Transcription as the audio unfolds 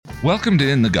Welcome to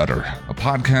In the Gutter, a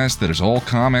podcast that is all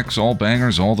comics, all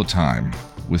bangers, all the time,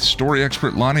 with story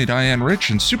expert Lonnie Diane Rich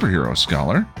and superhero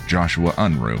scholar Joshua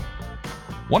Unruh.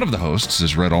 One of the hosts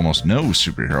has read almost no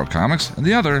superhero comics, and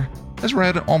the other has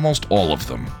read almost all of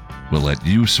them. We'll let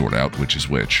you sort out which is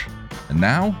which. And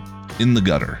now, In the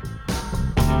Gutter.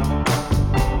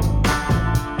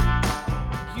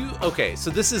 Okay, so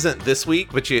this isn't this week,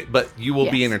 but you will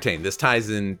be entertained. This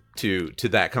ties into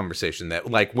that conversation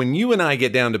that, like, when you and I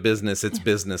get down to business, it's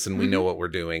business, and we know what we're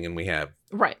doing, and we have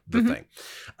the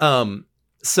thing.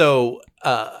 So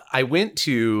I went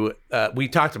to we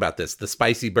talked about this, the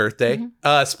spicy birthday.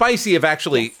 Spicy of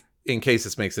actually, in case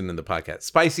this makes it into the podcast,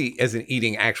 spicy as in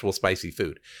eating actual spicy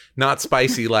food, not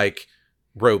spicy like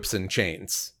ropes and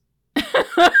chains.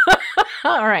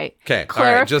 All right. Okay.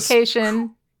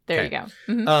 Clarification. There you go.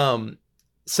 Mm-hmm.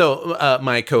 So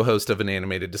my co-host of an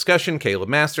animated discussion, Caleb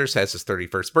Masters, has his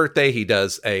 31st birthday. He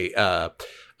does a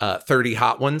 30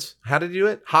 hot ones. How did you do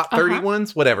it? Hot 30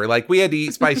 ones? Whatever. Like, we had to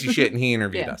eat spicy shit, and he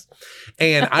interviewed us.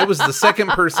 And I was the second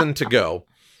person to go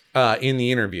in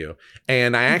the interview.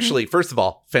 And I actually, first of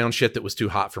all, found shit that was too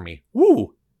hot for me.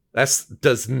 Woo! That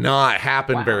does not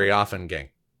happen very often, gang.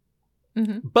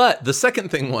 But the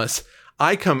second thing was,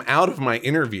 I come out of my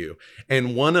interview,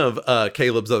 and one of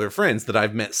Caleb's other friends that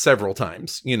I've met several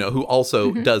times, you know, who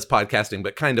also does podcasting,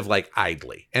 but kind of like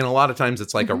idly. And a lot of times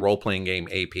it's like a role-playing game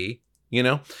AP, you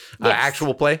know,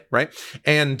 actual play, right?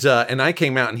 And I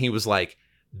came out, and he was like,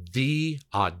 the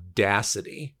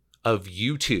audacity of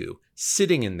you two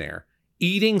sitting in there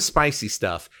eating spicy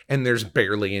stuff, and there's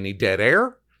barely any dead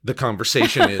air. The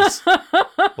conversation is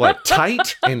like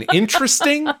tight and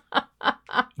interesting.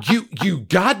 You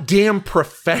goddamn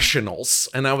professionals.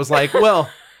 And I was like,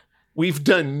 well, we've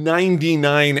done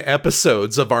 99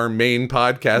 episodes of our main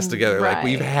podcast together. Right. Like,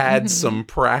 we've had some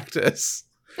practice.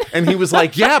 And he was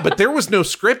like, yeah, but there was no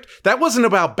script. That wasn't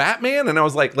about Batman. And I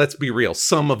was like, let's be real.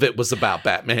 Some of it was about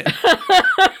Batman.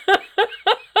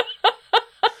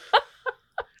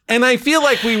 And I feel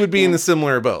like we would be in a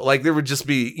similar boat. Like, there would just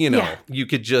be, you know, you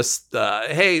could just,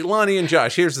 hey, Lonnie and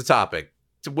Josh, here's the topic.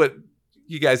 What,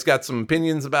 you guys got some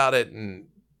opinions about it? And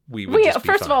we would just be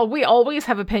first fine. of all, we always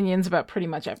have opinions about pretty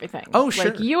much everything. Oh,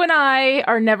 sure. Like, you and I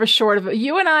are never short of it.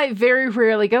 You and I very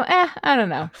rarely go, I don't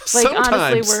know. Like, Sometimes.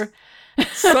 honestly,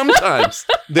 Sometimes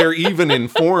they're even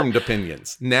informed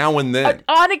opinions now and then.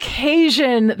 On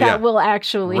occasion, that will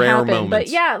actually Rare happen. moments. But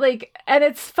yeah, like, and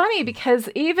it's funny because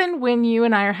even when you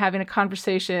and I are having a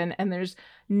conversation and there's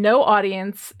no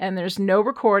audience and there's no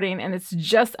recording and it's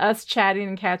just us chatting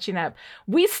and catching up,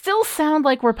 we still sound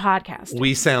like we're podcasting.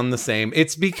 We sound the same.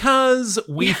 It's because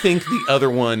we think the other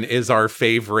one is our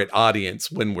favorite audience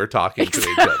when we're talking to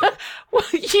each other. Well,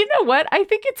 you know what? I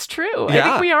think it's true. I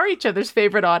think we are each other's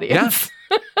favorite audience.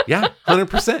 Yeah,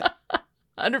 100%.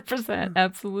 100%.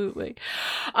 Absolutely.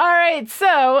 All right.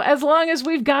 So as long as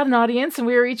we've got an audience and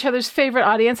we are each other's favorite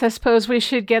audience, I suppose we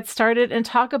should get started and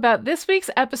talk about this week's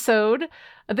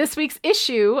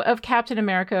issue of Captain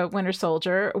America Winter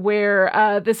Soldier,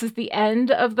 where this is the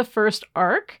end of the first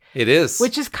arc. It is.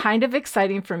 Which is kind of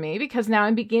exciting for me because now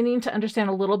I'm beginning to understand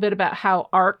a little bit about how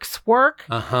arcs work.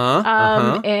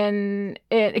 And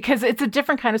because it's a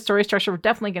different kind of story structure. We're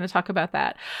definitely going to talk about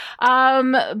that.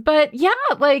 But yeah,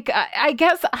 like, I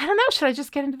guess, I don't know. Should I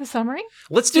just get into the summary?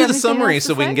 Let's do the summary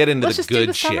so we can get into the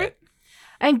good shit.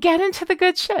 And get into the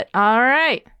good shit. All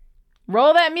right.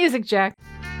 Roll that music, Jack.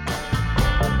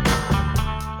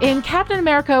 In Captain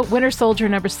America Winter Soldier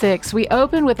number 6, we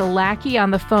open with a lackey on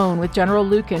the phone with General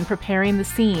Lucan preparing the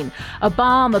scene. A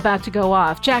bomb about to go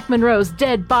off, Jack Monroe's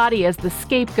dead body as the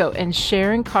scapegoat, and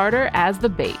Sharon Carter as the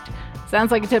bait.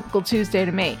 Sounds like a typical Tuesday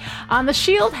to me. On the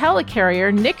S.H.I.E.L.D.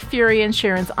 helicarrier, Nick Fury and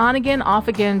Sharon's on-again,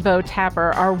 off-again beau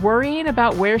Tapper are worrying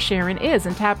about where Sharon is,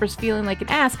 and Tapper's feeling like an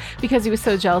ass because he was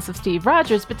so jealous of Steve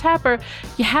Rogers. But Tapper,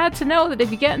 you had to know that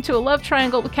if you get into a love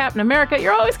triangle with Captain America,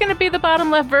 you're always going to be the bottom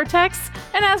left vertex.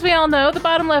 And as we all know, the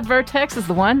bottom left vertex is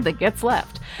the one that gets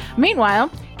left.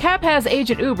 Meanwhile, Cap has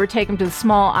Agent Uber take him to the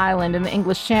small island in the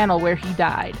English Channel where he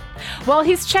died. While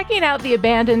he's checking out the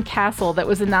abandoned castle that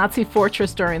was a Nazi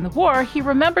fortress during the war, he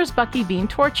remembers Bucky being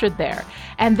tortured there.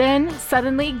 And then,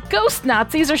 suddenly, ghost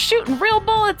Nazis are shooting real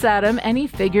bullets at him, and he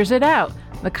figures it out.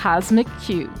 The Cosmic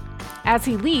Cube. As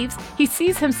he leaves, he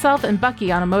sees himself and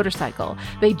Bucky on a motorcycle.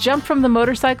 They jump from the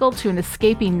motorcycle to an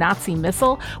escaping Nazi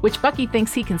missile, which Bucky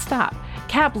thinks he can stop.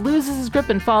 Cap loses his grip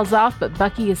and falls off, but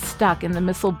Bucky is stuck, and the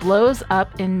missile blows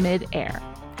up in mid-air.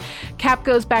 Cap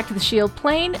goes back to the S.H.I.E.L.D.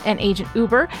 plane and Agent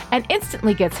Uber and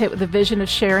instantly gets hit with a vision of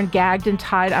Sharon gagged and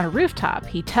tied on a rooftop.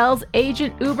 He tells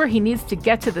Agent Uber he needs to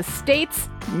get to the States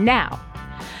now.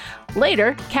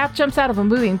 Later, Cap jumps out of a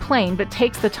moving plane but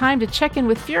takes the time to check in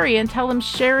with Fury and tell him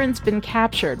Sharon's been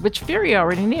captured, which Fury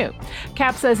already knew.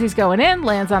 Cap says he's going in,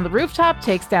 lands on the rooftop,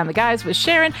 takes down the guys with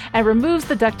Sharon, and removes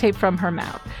the duct tape from her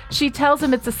mouth. She tells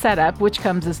him it's a setup, which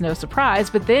comes as no surprise,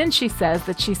 but then she says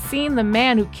that she's seen the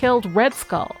man who killed Red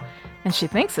Skull, and she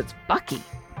thinks it's Bucky.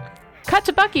 Cut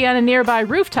to Bucky on a nearby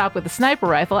rooftop with a sniper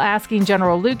rifle, asking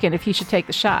General Lucan if he should take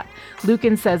the shot.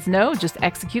 Lucan says no, just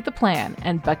execute the plan,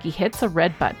 and Bucky hits a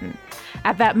red button.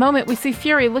 At that moment, we see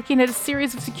Fury looking at a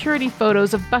series of security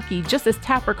photos of Bucky just as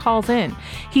Tapper calls in.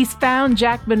 He's found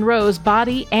Jack Monroe's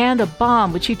body and a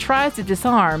bomb, which he tries to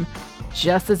disarm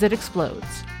just as it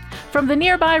explodes. From the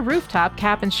nearby rooftop,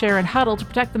 Cap and Sharon huddle to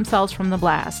protect themselves from the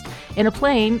blast. In a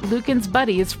plane, Lucan's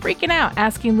buddy is freaking out,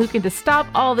 asking Lucan to stop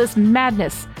all this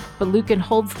madness. But Lucan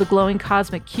holds the glowing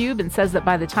cosmic cube and says that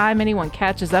by the time anyone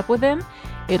catches up with him,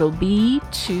 it'll be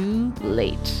too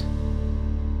late.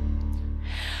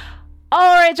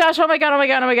 All right, Josh, oh my God, we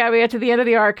got to the end of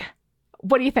the arc.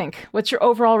 What do you think? What's your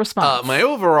overall response? My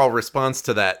overall response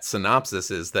to that synopsis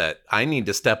is that I need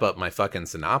to step up my fucking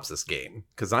synopsis game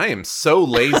because I am so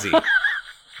lazy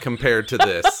compared to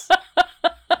this.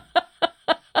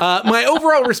 My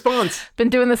overall response. Been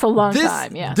doing this a long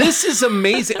time, yeah. This is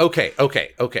amazing. Okay.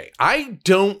 I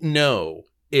don't know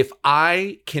if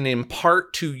I can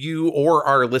impart to you or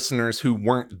our listeners who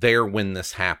weren't there when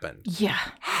this happened. Yeah.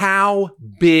 How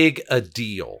big a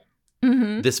deal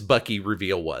this Bucky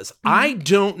reveal was. I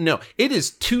don't know. It is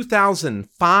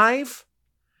 2005.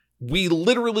 We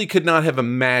literally could not have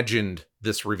imagined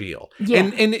this reveal. Yeah.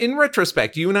 And in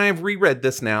retrospect, you and I have reread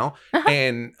this now.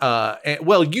 And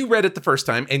well, you read it the first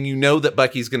time and you know that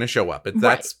Bucky's going to show up.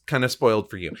 That's kind of spoiled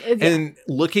for you. Yeah. And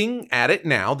looking at it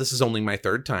now, this is only my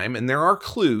third time and there are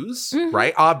clues,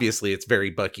 right? Obviously, it's very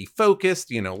Bucky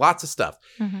focused, lots of stuff.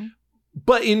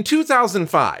 But in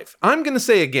 2005, I'm going to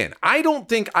say again, I don't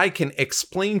think I can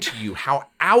explain to you how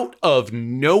out of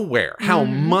nowhere, how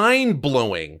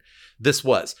mind-blowing this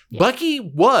was. Yeah. Bucky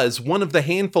was one of the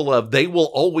handful of they will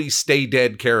always stay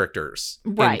dead characters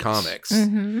in comics.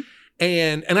 And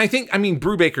I think,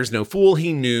 Brubaker's no fool.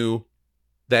 He knew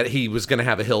that he was going to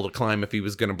have a hill to climb if he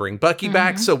was going to bring Bucky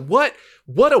back. So what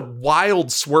a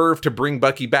wild swerve to bring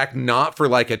Bucky back, not for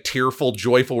like a tearful,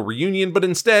 joyful reunion, but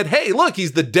instead, hey, look,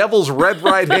 he's the devil's red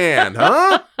right hand,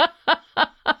 huh?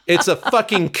 It's a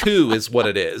fucking coup is what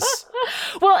it is.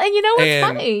 Well, and you know what's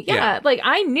funny? Yeah, like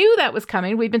I knew that was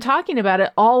coming. We've been talking about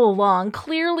it all along.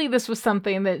 Clearly, this was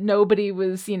something that nobody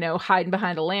was, hiding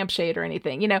behind a lampshade or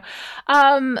anything,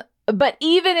 But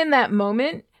even in that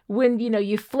moment, when,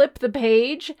 you flip the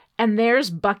page and there's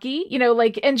Bucky,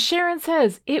 and Sharon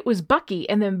says it was Bucky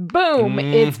and then boom,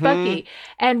 it's Bucky.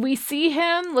 And we see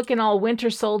him looking all Winter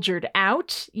Soldiered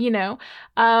out,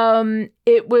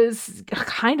 it was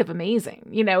kind of amazing.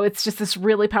 It's just this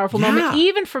really powerful moment,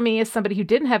 even for me as somebody who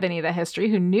didn't have any of that history,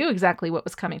 who knew exactly what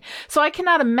was coming. So I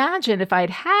cannot imagine if I'd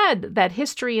had that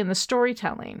history in the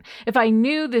storytelling, if I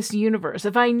knew this universe,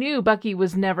 if I knew Bucky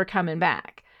was never coming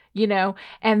back.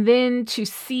 And then to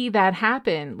see that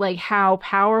happen, like how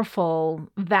powerful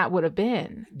that would have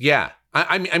been. Yeah.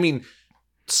 I mean,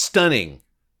 stunning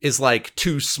is like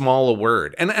too small a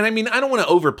word. And I mean, I don't want to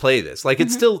overplay this. Like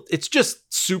it's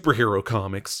just superhero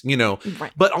comics,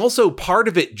 right. But also part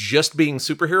of it just being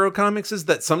superhero comics is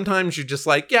that sometimes you're just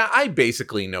like, yeah, I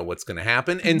basically know what's going to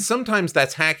happen. And sometimes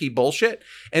that's hacky bullshit.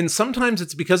 And sometimes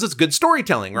it's because it's good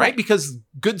storytelling, right? Because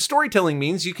good storytelling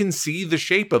means you can see the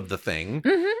shape of the thing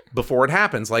before it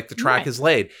happens, like the track is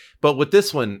laid. But with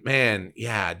this one, man,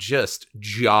 yeah, just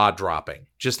jaw dropping,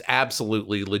 just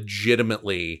absolutely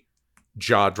legitimately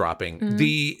jaw-dropping.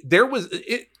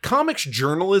 Comics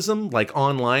journalism, like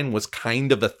online, was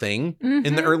kind of a thing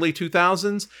in the early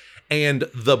 2000s, and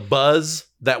the buzz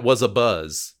that was a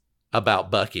buzz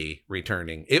about Bucky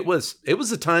returning, it was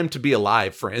a time to be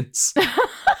alive, friends.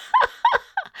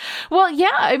 Well, yeah,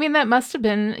 I mean, that must have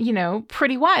been,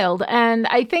 pretty wild. And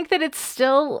I think that it's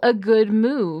still a good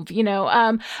move,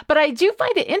 but I do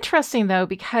find it interesting, though,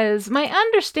 because my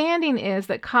understanding is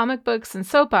that comic books and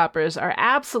soap operas are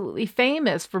absolutely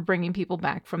famous for bringing people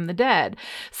back from the dead.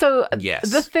 So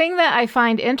the thing that I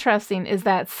find interesting is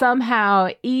that somehow,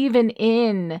 even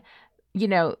in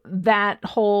that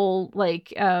whole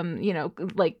like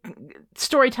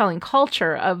storytelling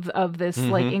culture of this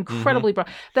incredibly broad,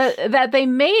 that they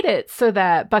made it so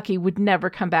that Bucky would never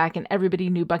come back and everybody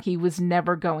knew Bucky was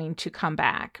never going to come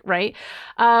back, right?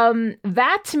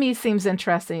 That to me seems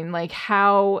interesting, like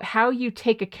how you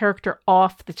take a character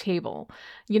off the table,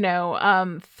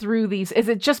 through these. Is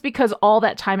it just because all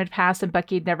that time had passed and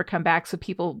Bucky had never come back so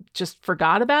people just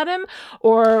forgot about him?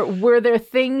 Or were there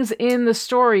things in the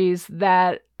stories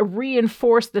that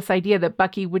reinforced this idea that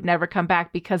Bucky would never come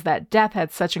back because that death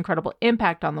had such incredible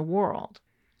impact on the world?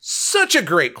 Such a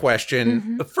great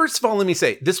question. First of all, let me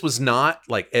say, this was not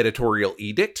like editorial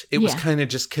edict. It was kind of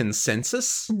just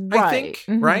consensus, I think,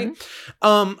 right?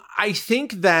 I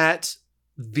think that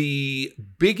the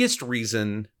biggest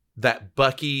reason that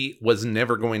Bucky was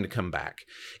never going to come back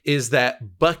is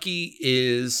that Bucky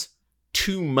is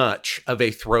too much of a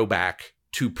throwback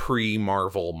to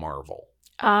pre-Marvel Marvel.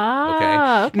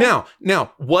 Okay.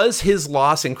 Now, was his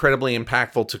loss incredibly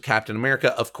impactful to Captain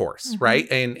America? Of course, right?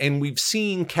 And we've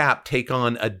seen Cap take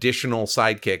on additional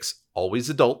sidekicks,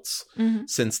 always adults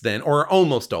since then, or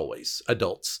almost always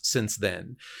adults since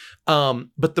then.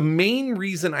 But the main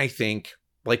reason, I think,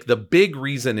 like the big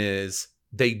reason, is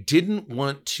they didn't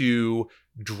want to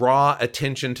draw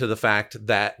attention to the fact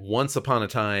that once upon a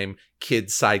time,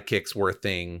 kids' sidekicks were a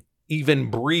thing,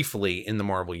 even briefly, in the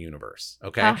Marvel universe.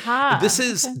 Okay.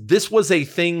 This was a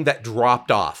thing that dropped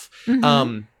off.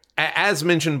 As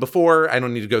mentioned before, I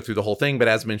don't need to go through the whole thing, but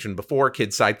as mentioned before,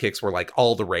 kids' sidekicks were like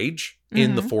all the rage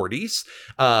in the 40s.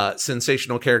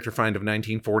 Sensational character find of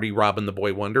 1940, Robin the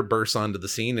Boy Wonder bursts onto the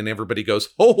scene and everybody goes,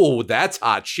 oh, that's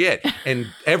hot shit. And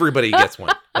everybody gets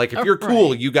one. Like, if you're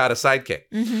cool, you got a sidekick.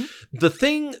 The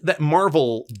thing that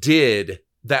Marvel did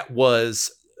that was,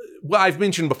 well, I've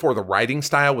mentioned before, the writing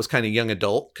style was kind of young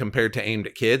adult compared to aimed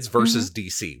at kids versus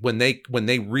DC when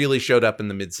they really showed up in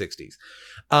the mid 60s.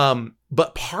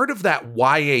 But part of that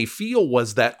YA feel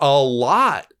was that a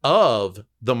lot of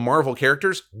the Marvel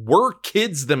characters were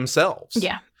kids themselves.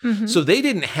 Yeah. So they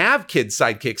didn't have kids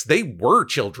sidekicks. They were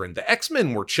children. The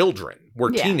X-Men were children,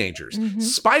 were teenagers.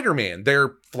 Spider-Man,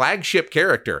 their flagship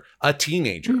character, a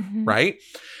teenager, right?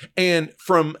 And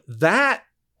from that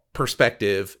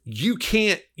perspective, you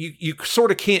sort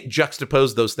of can't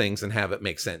juxtapose those things and have it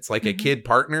make sense. Like a kid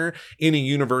partner in a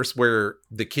universe where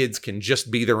the kids can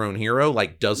just be their own hero,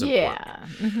 like, doesn't work.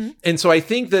 And so I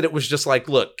think that it was just like,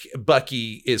 look,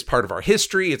 Bucky is part of our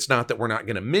history. It's not that we're not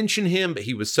going to mention him, but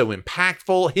he was so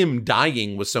impactful. Him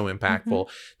dying was so impactful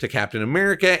to Captain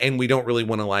America. And we don't really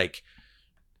want to like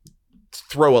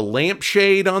throw a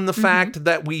lampshade on the fact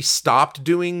that we stopped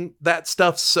doing that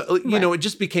stuff. So, you know, it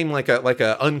just became like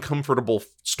a uncomfortable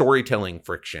storytelling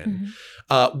friction,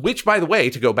 which, by the way,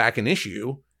 to go back an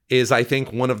issue, is, I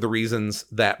think, one of the reasons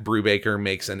that Brubaker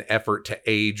makes an effort to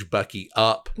age Bucky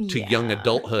up to young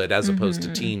adulthood as opposed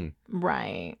to teen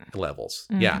levels.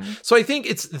 Yeah. So I think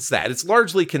it's that. It's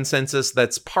largely consensus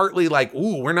that's partly like,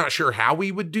 ooh, we're not sure how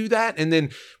we would do that. And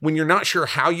then when you're not sure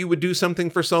how you would do something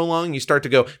for so long, you start to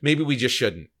go, maybe we just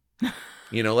shouldn't.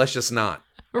 You know, let's just not.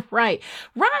 Right.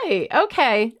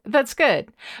 Okay. That's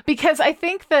good. Because I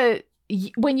think that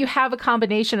when you have a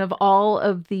combination of all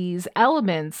of these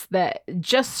elements that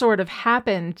just sort of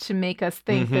happen to make us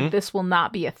think that this will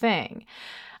not be a thing,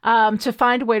 to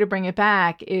find a way to bring it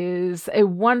back is a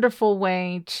wonderful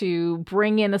way to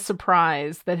bring in a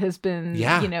surprise that has been,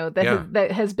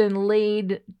 that has been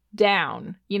laid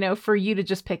down, for you to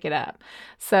just pick it up.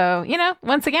 So,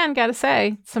 once again, got to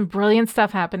say, some brilliant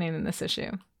stuff happening in this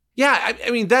issue. Yeah,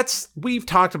 I mean, we've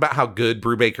talked about how good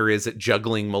Brubaker is at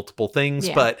juggling multiple things,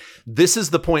 but this is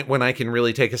the point when I can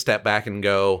really take a step back and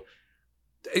go,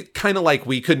 kind of like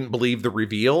we couldn't believe the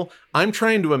reveal. I'm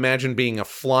trying to imagine being a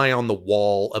fly on the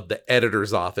wall of the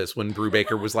editor's office when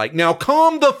Brubaker was like, now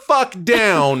calm the fuck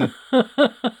down.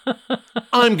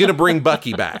 I'm going to bring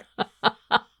Bucky back.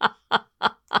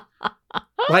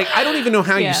 Like, I don't even know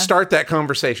how you start that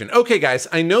conversation. Okay, guys,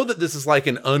 I know that this is like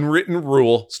an unwritten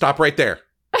rule. Stop right there.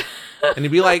 And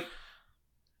he'd be like,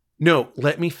 no,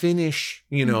 let me finish.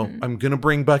 I'm going to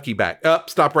bring Bucky back.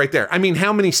 Stop right there. I mean,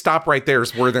 how many stop right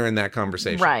there's were there in that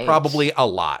conversation? Right. Probably a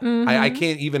lot. I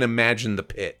can't even imagine the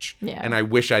pitch. Yeah. And I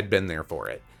wish I'd been there for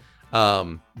it.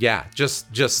 Just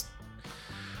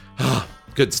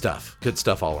good stuff. Good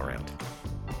stuff all around.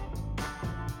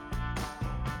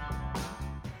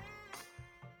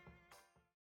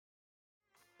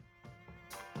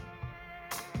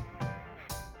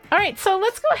 All right, so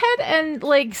let's go ahead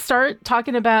and start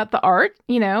talking about the art,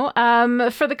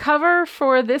 For the cover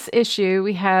for this issue,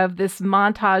 we have this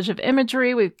montage of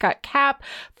imagery. We've got Cap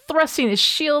thrusting his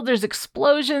shield. There's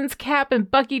explosions. Cap and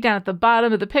Bucky down at the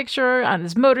bottom of the picture on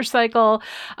his motorcycle.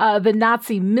 The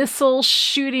Nazi missile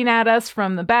shooting at us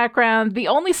from the background. The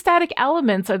only static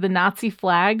elements are the Nazi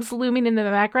flags looming in the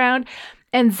background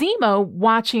and Zemo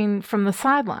watching from the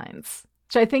sidelines,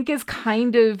 which I think is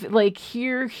kind of like,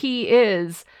 here he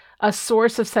is, a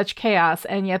source of such chaos,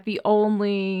 and yet the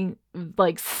only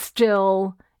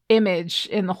still image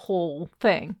in the whole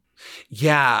thing.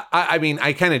 Yeah, I mean,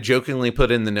 I kind of jokingly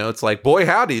put in the notes like, boy,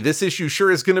 howdy, this issue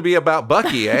sure is going to be about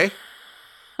Bucky, eh?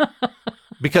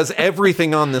 Because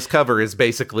everything on this cover is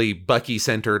basically Bucky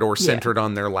centered or centered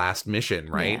on their last mission,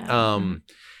 right? Yeah.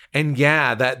 And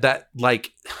yeah, that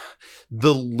like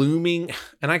the looming,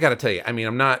 and I got to tell you, I mean,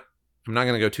 I'm not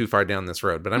going to go too far down this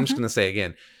road, but I'm just going to say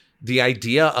again, the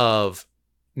idea of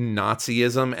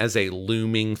Nazism as a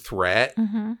looming threat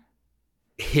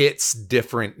hits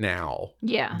different now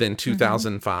than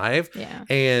 2005. Yeah.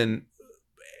 And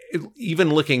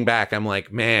even looking back, I'm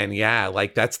like, man, yeah,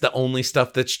 like that's the only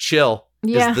stuff that's chill.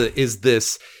 Yeah.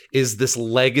 Is this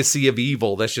legacy of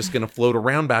evil that's just going to float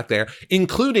around back there,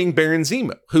 including Baron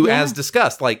Zemo, who, as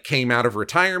discussed, like came out of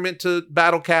retirement to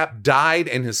Battle Cap, died,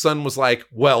 and his son was like,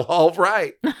 well, all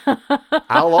right,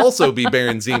 I'll also be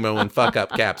Baron Zemo and fuck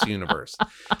up Cap's universe.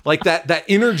 Like that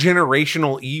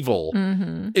intergenerational evil.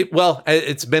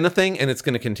 It's been a thing, and it's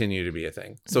going to continue to be a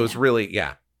thing. So it's really,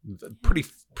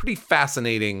 pretty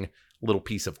fascinating little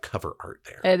piece of cover art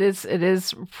there. It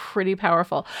is pretty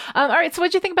powerful. All right, so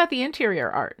what'd you think about the interior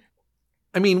art?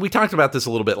 I mean, we talked about this a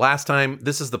little bit last time.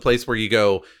 This is the place where you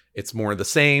go, it's more of the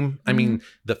same. I mean,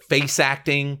 the face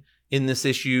acting in this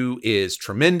issue is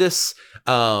tremendous.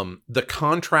 The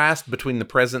contrast between the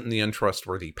present and the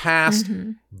untrustworthy past,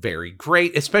 very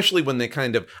great, especially when I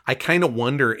kind of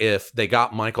wonder if they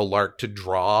got Michael Lark to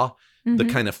draw the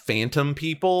kind of phantom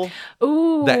people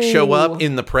that show up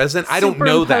in the present. I don't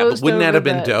know that, but wouldn't that have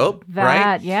been dope?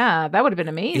 Right? Yeah, that would have been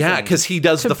amazing. Yeah, because he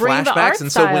does the bring flashbacks, the art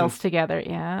and so when together,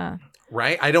 yeah.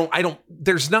 Right? I don't.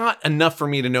 There's not enough for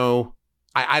me to know.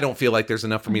 I don't feel like there's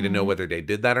enough for me to know whether they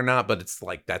did that or not, but it's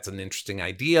like, that's an interesting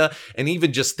idea. And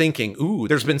even just thinking,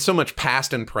 there's been so much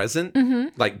past and present,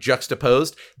 like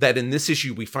juxtaposed, that in this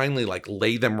issue, we finally like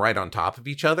lay them right on top of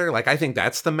each other. Like, I think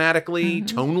that's thematically,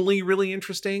 tonally really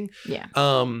interesting. Yeah.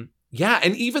 Yeah.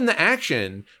 And even the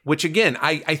action, which again,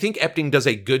 I think Epting does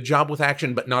a good job with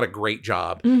action, but not a great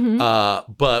job.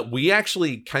 But we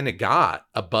actually kind of got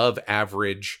above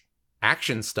average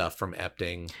action stuff from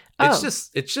Epting. It's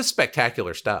just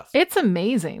spectacular stuff. It's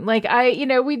amazing. Like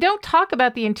we don't talk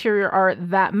about the interior art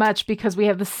that much because we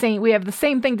have the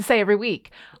same thing to say every week.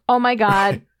 Oh my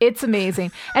God, it's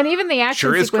amazing. And even the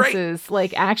action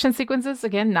sequences,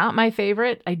 again, not my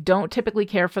favorite. I don't typically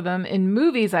care for them. In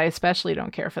movies, I especially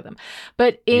don't care for them.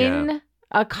 But in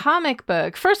a comic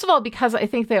book, first of all, because I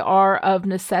think they are of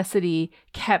necessity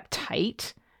kept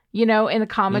tight, in a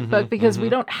comic book, because we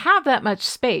don't have that much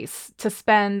space to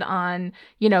spend on,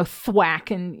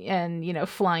 thwack and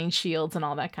flying shields and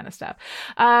all that kind of stuff.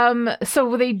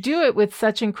 So they do it with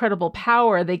such incredible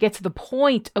power. They get to the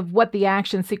point of what the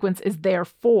action sequence is there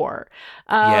for.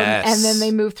 And then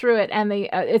they move through it, and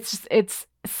it's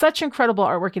such incredible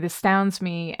artwork. It astounds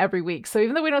me every week. So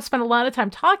even though we don't spend a lot of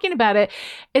time talking about it,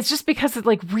 it's just because it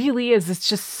really is. It's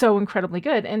just so incredibly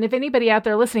good. And if anybody out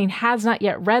there listening has not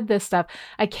yet read this stuff,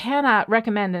 I cannot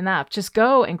recommend enough. Just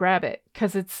go and grab it,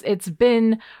 because it's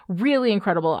been really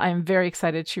incredible. I'm very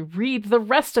excited to read the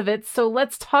rest of it. So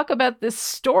let's talk about this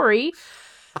story.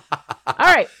 All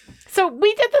right. So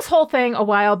we did this whole thing a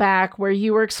while back where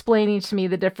you were explaining to me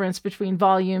the difference between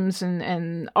volumes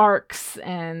and arcs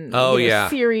and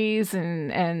series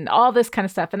and all this kind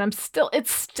of stuff. And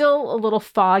it's still a little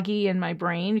foggy in my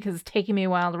brain because it's taking me a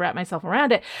while to wrap myself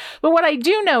around it. But what I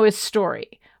do know is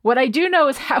story. What I do know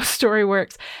is how story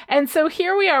works. And so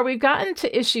here we are. We've gotten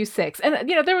to issue 6. And,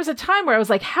 there was a time where I was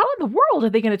like, how in the world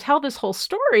are they going to tell this whole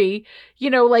story,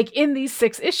 like in these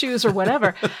 6 issues or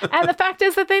whatever? And the fact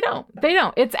is that they don't.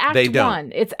 It's Act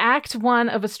 1. It's Act 1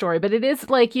 of a story. But it is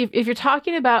like, if you're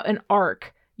talking about an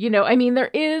arc,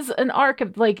 there is an arc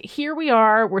of like, here we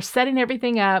are, we're setting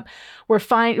everything up, we're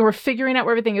figuring out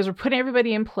where everything is, we're putting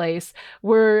everybody in place,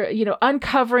 we're,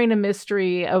 uncovering a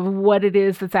mystery of what it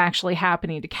is that's actually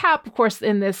happening to Cap. Of course,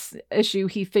 in this issue,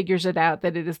 he figures it out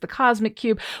that it is the Cosmic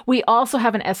Cube. We also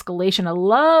have a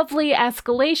lovely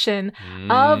escalation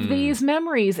of these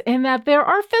memories, in that there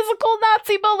are physical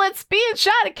Nazi bullets being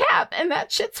shot at Cap, and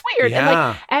that shit's weird.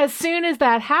 Yeah. And as soon as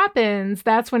that happens,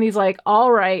 that's when he's like,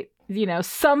 all right,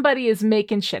 somebody is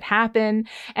making shit happen.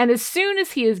 And as soon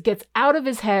as he gets out of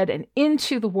his head and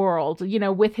into the world,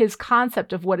 with his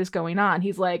concept of what is going on,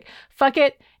 he's like, fuck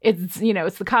it. It's,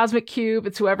 it's the Cosmic Cube.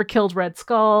 It's whoever killed Red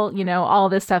Skull, all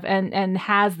this stuff, and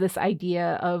has this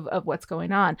idea of what's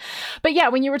going on. But yeah,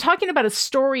 when you were talking about a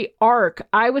story arc,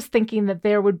 I was thinking that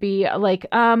there would be like,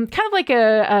 kind of like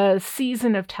a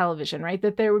season of television, right?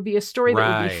 That there would be a story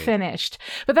that would be finished.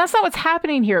 But that's not what's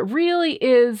happening here. It really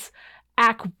is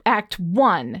Act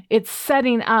 1. It's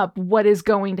setting up what is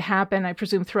going to happen, I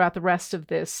presume, throughout the rest of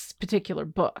this particular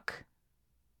book.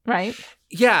 Right?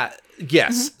 Yeah.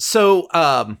 Yes. So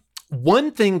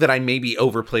one thing that I maybe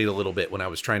overplayed a little bit when I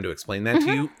was trying to explain that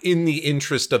to you, in the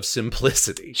interest of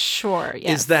simplicity, Sure,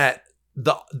 yes. is that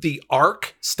the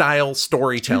arc style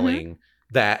storytelling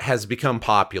that has become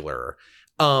popular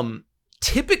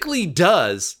typically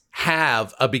does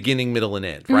have a beginning, middle, and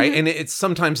end, right? And it's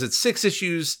sometimes it's 6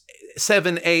 issues,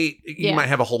 7, 8. You might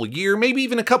have a whole year, maybe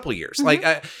even a couple years.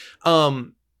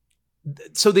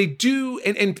 So they do,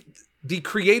 and the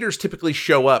creators typically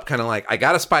show up kind of like, I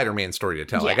got a Spider-Man story to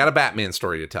tell, I got a Batman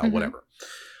story to tell, whatever.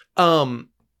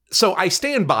 So I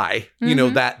stand by, you know,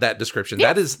 that description.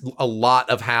 Yes. That is a lot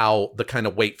of how the kind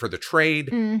of wait for the trade,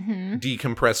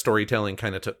 decompressed storytelling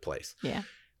kind of took place. Yeah.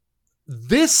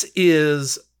 This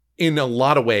is, in a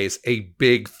lot of ways, a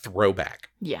big throwback.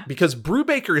 Yeah. Because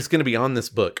Brubaker is going to be on this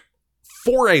book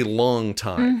for a long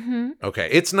time. Okay.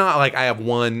 It's not like I have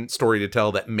one story to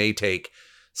tell that may take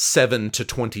 7 to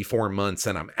 24 months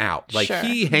and I'm out. Like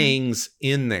he hangs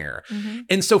in there.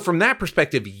 And so from that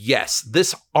perspective, yes,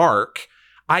 this arc,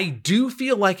 I do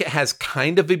feel like it has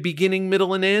kind of a beginning,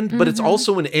 middle, and end, but it's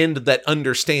also an end that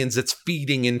understands it's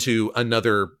feeding into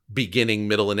another beginning,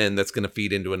 middle, and end that's going to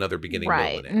feed into another beginning,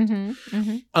 middle, and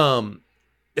end.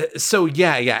 So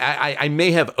I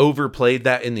may have overplayed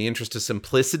that in the interest of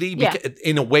simplicity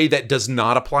in a way that does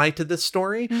not apply to this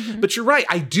story. But you're right.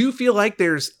 I do feel like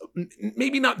there's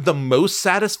maybe not the most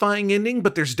satisfying ending,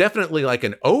 but there's definitely like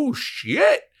an, oh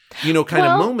shit, you know, kind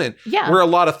of moment where a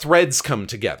lot of threads come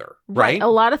together, right? A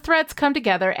lot of threads come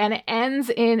together, and it ends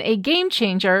in a game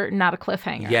changer, not a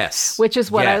cliffhanger. Yes. Which is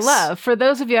what I love. For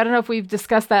those of you, I don't know if we've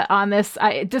discussed that on this.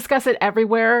 I discuss it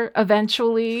everywhere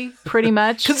eventually, pretty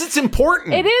much. Because it's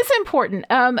important. It is important.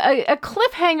 A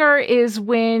cliffhanger is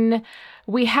when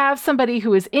we have somebody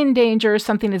who is in danger,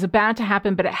 something is about to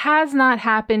happen, but it has not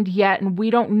happened yet, and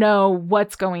we don't know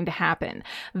what's going to happen.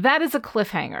 That is a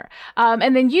cliffhanger.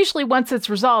 And then usually once it's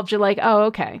resolved, you're like, oh,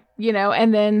 okay, you know,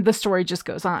 and then the story just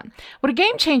goes on. What a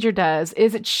game changer does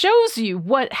is it shows you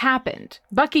what happened.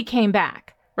 Bucky came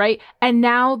back, right? And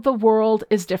now the world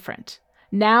is different.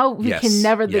 Now we can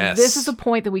never, this is a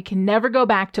point that we can never go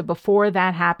back to before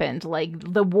that happened. Like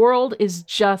the world is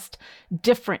just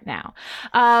different now.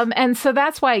 And so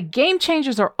that's why game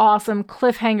changers are awesome.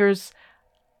 Cliffhangers,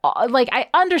 like I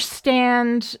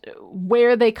understand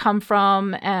where they come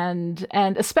from and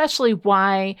especially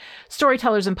why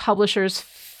storytellers and publishers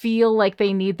feel like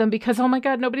they need them, because, oh my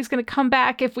God, nobody's going to come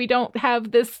back if we don't have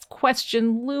this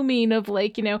question looming of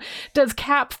like, you know, does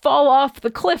Cap fall off the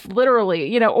cliff literally,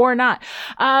 you know, or not?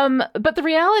 But the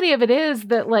reality of it is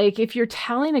that like, if you're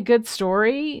telling a good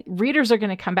story, readers are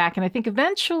going to come back. And I think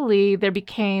eventually there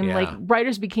became like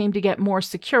writers became to get more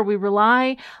secure. We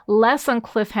rely less on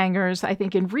cliffhangers, I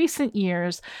think, in recent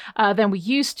years than we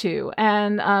used to.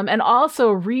 And also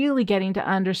really getting to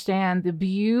understand the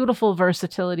beautiful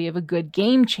versatility of a good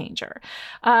game changer.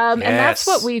 And that's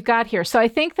what we've got here. So I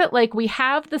think that like we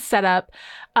have the setup,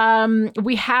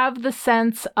 we have the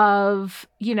sense of,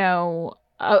 you know,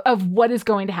 of what is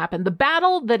going to happen. The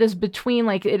battle that is between,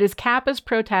 like, it is Cap as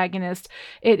protagonist,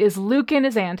 it is Lucan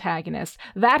as antagonist.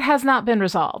 That has not been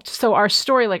resolved. So our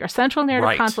story, like our central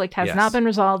narrative conflict has not been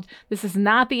resolved. This is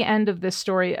not the end of this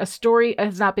story. A story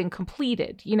has not been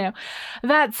completed, you know.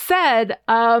 That said,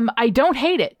 I don't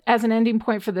hate it as an ending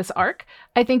point for this arc.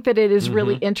 I think that it is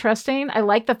really interesting. I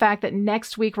like the fact that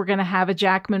next week we're going to have a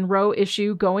Jack Monroe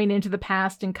issue going into the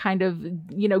past and kind of,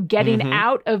 you know, getting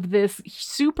out of this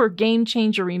super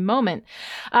game-changery moment.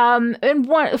 And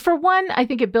for one, I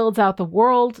think it builds out the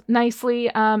world nicely.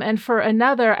 And for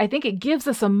another, I think it gives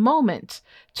us a moment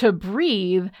to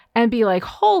breathe and be like,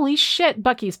 holy shit,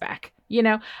 Bucky's back. You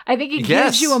know, I think it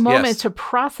gives you a moment to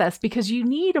process, because you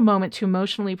need a moment to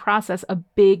emotionally process a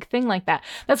big thing like that.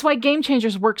 That's why game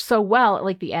changers work so well at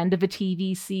like the end of a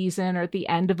TV season or at the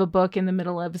end of a book in the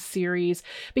middle of a series,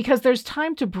 because there's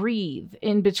time to breathe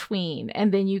in between,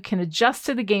 and then you can adjust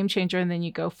to the game changer and then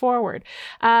you go forward.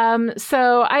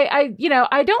 So I you know,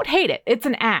 I don't hate it. It's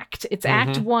an act. It's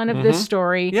act one of this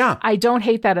story. Yeah. I don't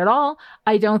hate that at all.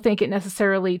 I don't think it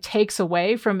necessarily takes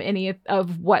away from any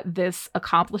of what this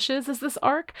accomplishes as this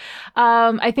arc.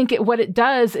 I think what it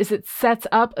does is it sets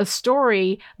up a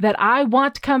story that I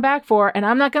want to come back for. And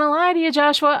I'm not going to lie to you,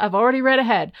 Joshua, I've already read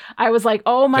ahead. I was like,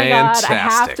 oh my God, I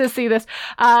have to see this.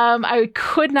 I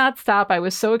could not stop. I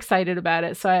was so excited about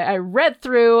it. So I read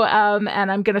through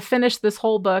and I'm going to finish this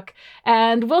whole book,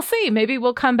 and we'll see. Maybe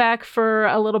we'll come back for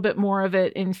a little bit more of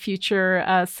it in future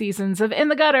seasons of In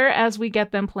the Gutter as we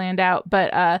get them planned out.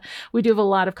 But we do have a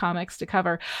lot of comics to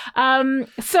cover.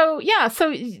 So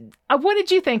what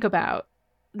did you think about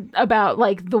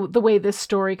like the way this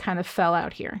story kind of fell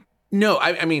out here? No,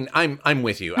 I mean, I'm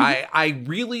with you. I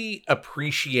really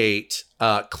appreciate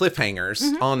cliffhangers,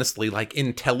 honestly, like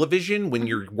in television when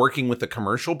you're working with a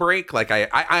commercial break. Like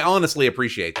I honestly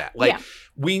appreciate that. Like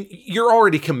you're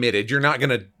already committed. You're not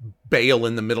going to bail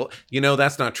in the middle. You know,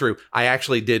 that's not true. I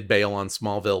actually did bail on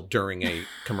Smallville during a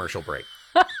commercial break.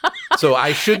 So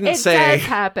I shouldn't say it does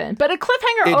happen, but a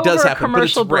cliffhanger over a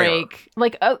commercial break,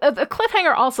 like a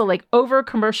cliffhanger also like over a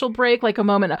commercial break, like a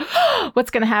moment of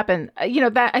what's going to happen.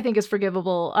 That I think is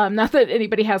forgivable. Not that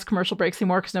anybody has commercial breaks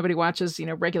anymore because nobody watches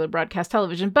regular broadcast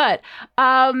television, but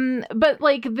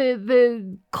like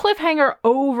the cliffhanger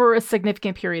over a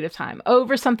significant period of time,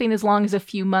 over something as long as a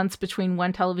few months between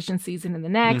one television season and the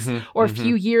next, or a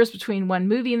few years between one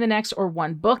movie and the next, or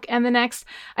one book and the next.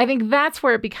 I think that's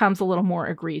where it becomes a little more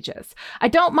egregious. I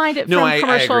don't mind it from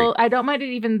commercial. I don't mind it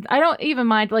even. I don't even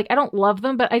mind, like, I don't love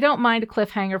them, but I don't mind a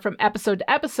cliffhanger from episode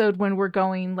to episode when we're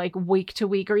going like week to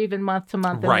week or even month to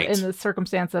month in the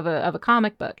circumstance of a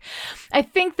comic book. I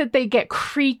think that they get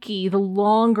creaky the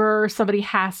longer somebody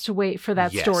has to wait for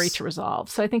that story to resolve.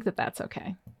 So I think that that's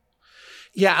okay.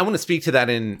 Yeah, I want to speak to that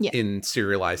in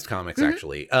serialized comics,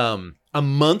 actually. A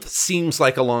month seems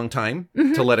like a long time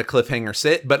to let a cliffhanger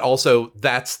sit, but also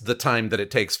that's the time that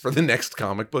it takes for the next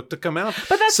comic book to come out.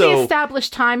 But that's the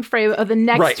established time frame of the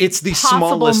next it's the possible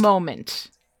smallest moment.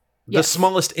 The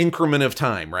smallest increment of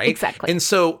time, right? Exactly. And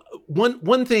so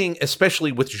one thing,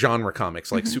 especially with genre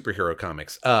comics, like superhero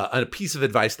comics, a piece of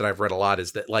advice that I've read a lot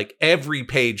is that like every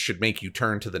page should make you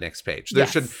turn to the next page. There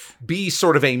should be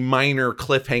sort of a minor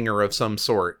cliffhanger of some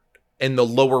sort in the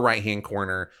lower right-hand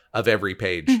corner of every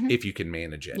page, if you can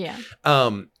manage it. Yeah.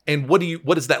 And what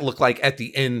does that look like at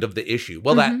the end of the issue?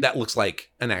 Well, that looks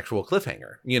like an actual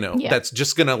cliffhanger, that's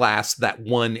just going to last that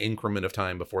one increment of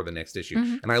time before the next issue.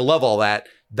 And I love all that.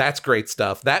 That's great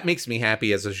stuff. That makes me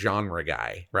happy as a genre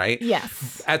guy, right?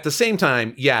 Yes. At the same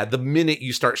time, the minute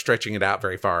you start stretching it out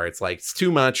very far, it's like, it's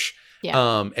too much.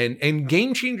 Yeah. And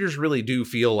Game Changers really do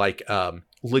feel like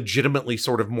legitimately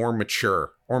sort of more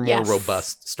mature or more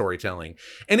robust storytelling.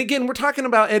 And again, we're talking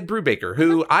about Ed Brubaker,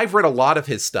 who I've read a lot of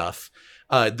his stuff.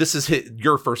 This is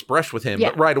your first brush with him,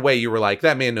 but right away you were like,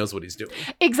 that man knows what he's doing.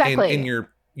 Exactly. And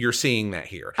you're seeing that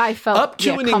here. I felt up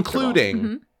to and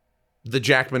including the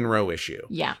Jack Monroe issue.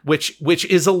 Yeah. Which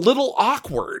is a little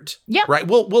awkward. Yeah. Right.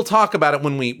 We'll talk about it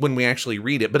when we actually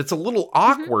read it, but it's a little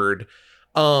awkward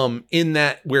in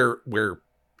that we're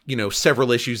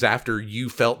several issues after you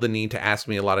felt the need to ask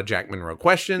me a lot of Jack Monroe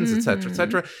questions, et cetera, et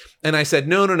cetera. And I said,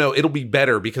 no, it'll be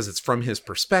better because it's from his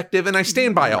perspective. And I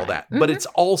stand by all that. But it's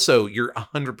also, you're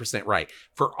 100% right.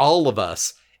 For all of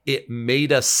us, it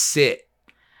made us sit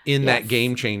in that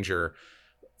Game Changer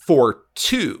for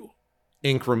 2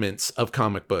 increments of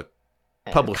comic book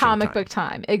publishing book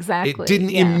time. Exactly. It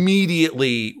didn't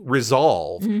immediately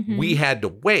resolve. We had to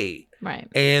wait. Right.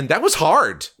 And that was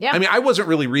hard. Yeah. I mean, I wasn't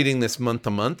really reading this month to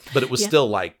month, but it was still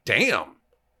like, damn,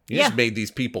 you just made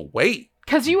these people wait.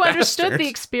 Because you understood the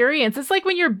experience. It's like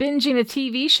when you're binging a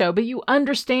TV show, but you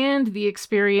understand the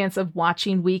experience of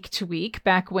watching week to week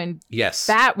back when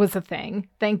that was a thing.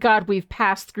 Thank God we've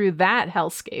passed through that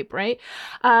hellscape, right?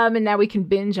 And now we can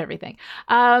binge everything.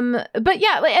 But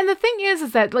yeah, and the thing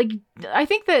is that like, I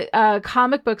think that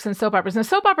comic books and soap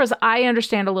operas, I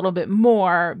understand a little bit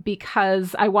more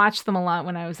because I watched them a lot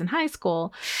when I was in high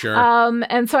school. Sure.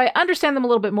 And so I understand them a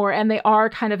little bit more, and they are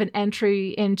kind of an entry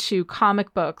into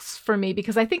comic books for me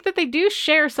because I think that they do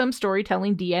share some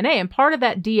storytelling DNA, and part of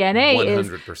that DNA 100%.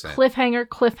 Is cliffhanger,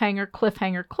 cliffhanger,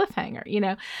 cliffhanger,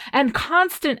 cliffhanger, and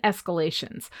constant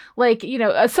escalations. Like,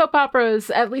 soap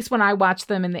operas, at least when I watched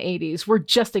them in the 80s, were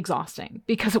just exhausting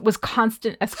because it was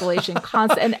constant escalation,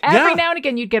 and every now and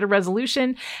again you'd get a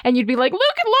resolution and you'd be like, Luke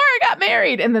and Laura got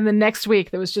married. And then the next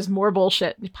week there was just more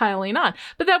bullshit piling on.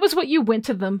 But that was what you went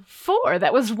to them for.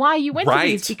 That was why you went to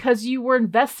these, because you were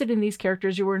invested in these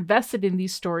characters. You were invested in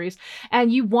these stories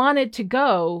and you wanted to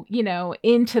go,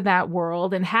 into that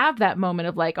world and have that moment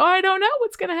of like, oh, I don't know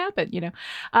what's going to happen,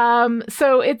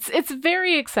 So it's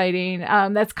very exciting.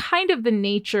 That's kind of the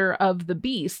nature of the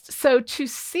beast. So to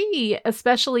see,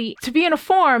 especially to be in a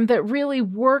form that really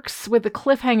works with the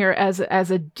cliffhanger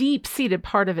as a deep-seated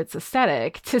part of its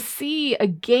aesthetic, to see a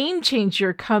Game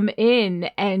Changer come in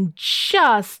and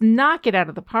just knock it out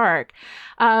of the park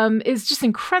is just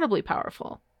incredibly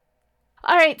powerful.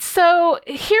 All right, so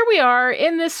here we are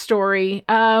in this story.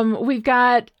 We've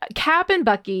got Cap and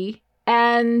Bucky,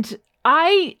 and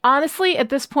I honestly, at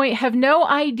this point, have no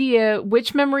idea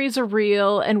which memories are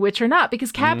real and which are not,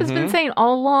 because Cap has been saying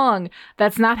all along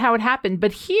that's not how it happened.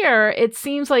 But here, it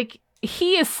seems like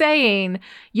he is saying,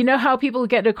 you know how people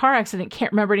get into a car accident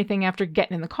can't remember anything after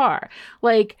getting in the car.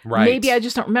 Like, Right. maybe I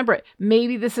just don't remember it.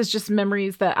 Maybe this is just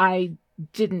memories that I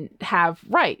didn't have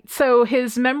right. So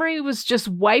his memory was just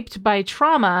wiped by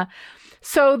trauma.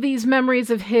 So these memories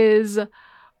of his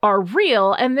are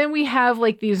real. And then we have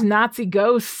like these Nazi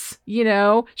ghosts, you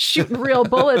know, shooting real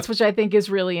bullets, which I think is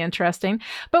really interesting.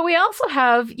 But we also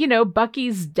have, you know,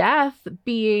 Bucky's death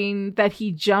being that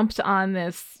he jumped on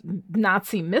this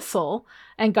Nazi missile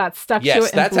and got stuck to it and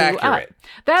that's blew accurate. up.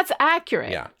 That's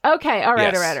accurate. Yeah. Okay. All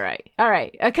right. Yes. All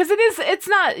right. Because it's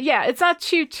not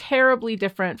too terribly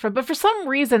different from, but for some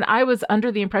reason I was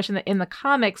under the impression that in the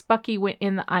comics, Bucky went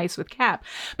in the ice with Cap.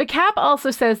 But Cap also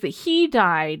says that he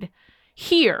died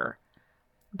here,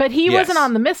 but he wasn't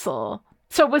on the missile.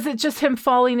 So was it just him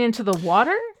falling into the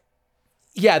water?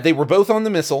 Yeah, they were both on the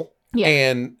missile. Yeah.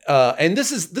 And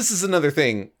this is another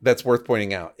thing that's worth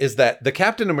pointing out is that the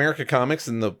Captain America comics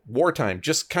in the wartime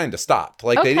just kind of stopped.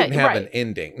 Like they didn't have an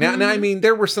ending. Now, I mean,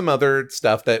 there were some other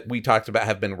stuff that we talked about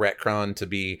have been retconned to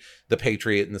be the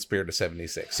Patriot and the Spirit of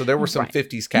 76. So there were some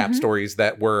 50s Cap stories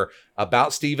that were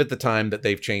about Steve at the time that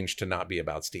they've changed to not be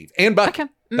about Steve and Bucky.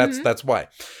 Okay. That's why.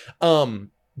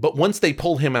 But once they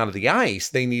pulled him out of the ice,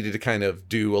 they needed to kind of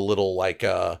do a little like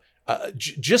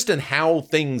just in how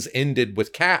things ended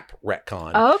with Cap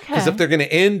retcon. Okay. Because if they're going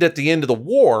to end at the end of the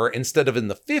war instead of in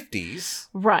the 50s,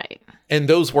 right? And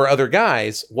those were other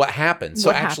guys, what happened? So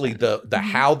What actually, happened? the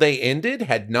how they ended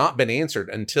had not been answered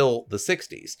until the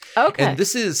 60s. Okay. And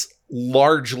this is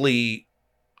largely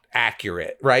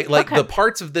accurate, right? Like the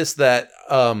parts of this that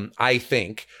I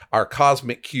think are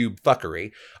cosmic cube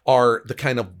fuckery are the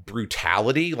kind of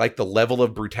brutality, like the level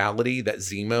of brutality that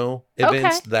Zemo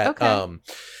evinced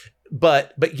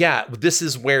But yeah, this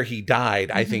is where he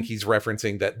died. I think he's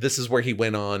referencing that this is where he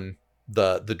went on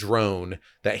the drone,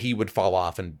 that he would fall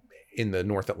off and in the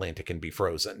North Atlantic and be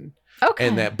frozen. Okay.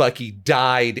 And that Bucky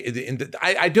died.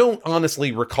 I don't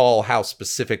honestly recall how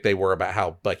specific they were about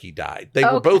how Bucky died. They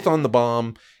were both on the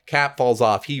bomb. Cap falls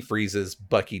off. He freezes.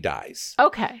 Bucky dies.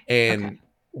 Okay. And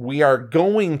we are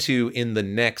going to, in the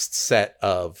next set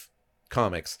of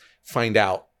comics, find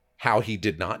out how he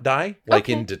did not die, like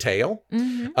in detail.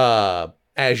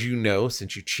 As you know,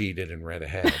 since you cheated and read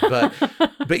ahead.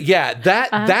 But yeah,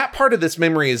 that part of this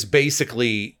memory is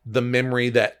basically the memory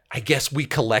that I guess we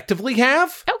collectively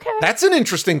have. Okay. That's an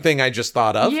interesting thing I just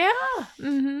thought of.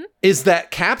 Yeah. Is that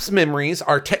Cap's memories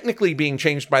are technically being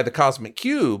changed by the Cosmic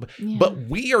Cube, but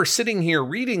we are sitting here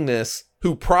reading this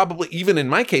who probably, even in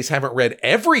my case, haven't read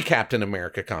every Captain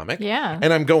America comic. Yeah.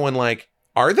 And I'm going like,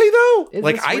 are they though? Is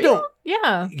like this I real? don't.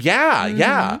 Yeah.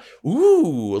 Yeah.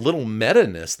 Ooh, a little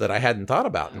meta-ness that I hadn't thought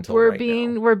about until we're right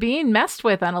being now. we're being messed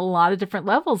with on a lot of different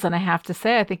levels, and I have to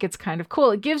say I think it's kind of cool.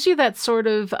 It gives you that sort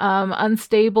of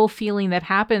unstable feeling that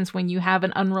happens when you have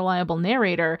an unreliable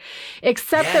narrator,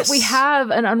 except that we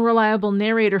have an unreliable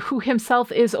narrator who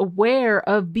himself is aware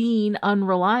of being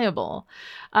unreliable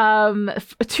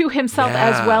to himself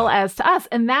as well as to us.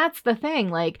 And that's the thing,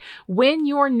 like when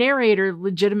your narrator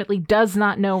legitimately does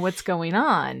not know what's going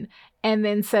on and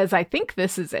then says, I think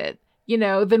this is it, you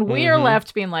know, then we are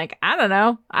left being like, I don't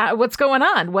know, what's going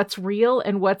on, what's real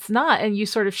and what's not. And you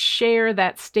sort of share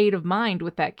that state of mind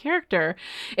with that character.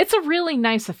 It's a really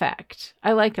nice effect.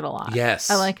 I like it a lot. Yes.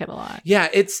 I like it a lot. Yeah,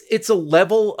 it's a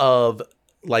level of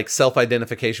like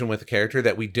self-identification with a character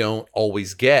that we don't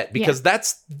always get, because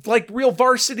that's like real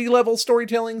varsity level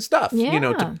storytelling stuff, you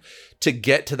know, to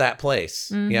get to that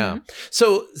place. Yeah.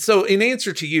 So in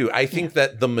answer to you, I think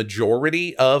that the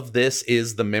majority of this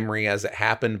is the memory as it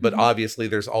happened, but obviously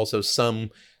there's also some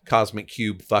Cosmic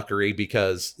Cube fuckery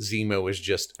because Zemo is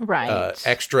just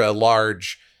extra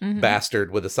large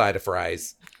bastard with a side of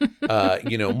fries,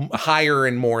 you know, higher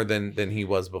and more than he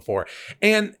was before.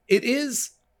 And it is,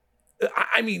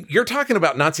 I mean, you're talking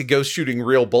about Nazi ghosts shooting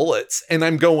real bullets, and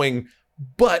I'm going,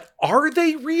 but are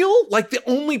they real? Like the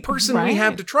only person we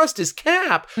have to trust is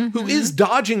Cap, who is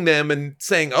dodging them and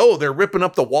saying, oh, they're ripping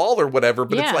up the wall or whatever.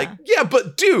 But it's like, yeah,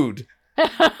 but dude,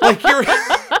 like you're.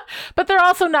 But they're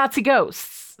also Nazi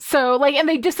ghosts. So like, and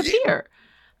they disappear.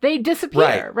 They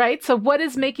disappear, right? So what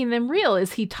is making them real?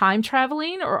 Is he time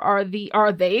traveling, or are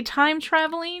they time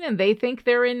traveling and they think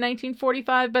they're in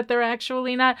 1945 but they're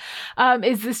actually not?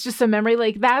 Is this just a memory?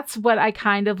 Like that's what I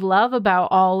kind of love about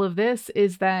all of this,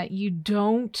 is that you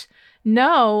don't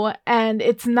know, and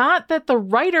it's not that the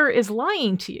writer is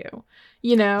lying to you.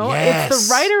 You know, it's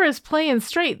the writer is playing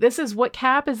straight. This is what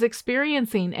Cap is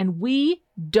experiencing, and we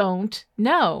don't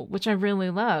know, which I really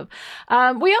love.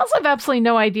 We also have absolutely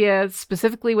no idea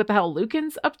specifically what the hell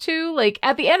Lucan's up to. Like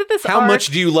at the end of this How arc, much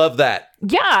do you love that?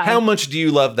 Yeah. How much do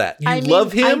you love that? I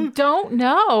love mean, him? I don't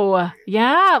know.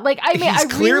 Yeah. Like, I mean, he's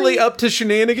clearly up to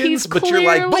shenanigans, but you're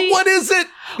like, but what is it?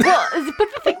 Well, but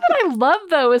the thing that I love,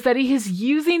 though, is that he is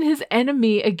using his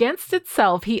enemy against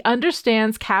itself. He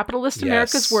understands capitalist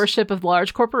America's worship of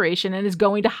large corporation and is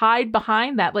going to hide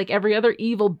behind that like every other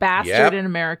evil bastard in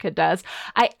America does.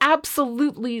 I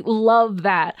absolutely love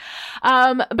that.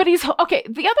 But he's, okay,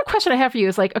 the other question I have for you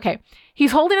is like, okay,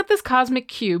 he's holding up this cosmic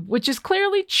cube, which is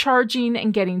clearly charging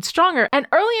and getting stronger. And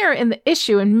earlier in the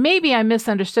issue, and maybe I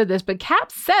misunderstood this, but Cap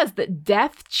says that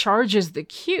death charges the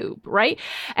cube, right?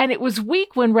 And it was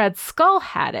weak when Red Skull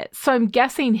had it. So I'm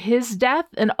guessing his death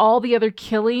and all the other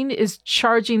killing is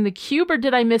charging the cube, or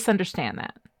did I misunderstand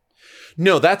that?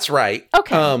 No, that's right.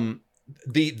 Okay.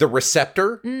 The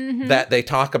receptor that they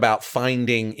talk about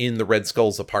finding in the Red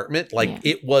Skull's apartment, like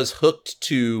it was hooked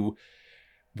to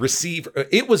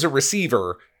it was a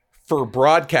receiver for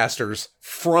broadcasters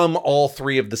from all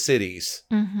three of the cities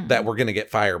that were going to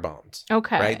get firebombs.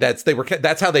 Okay. Right.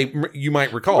 That's how you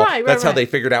might recall. That's how they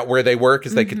figured out where they were,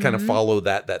 because they could kind of follow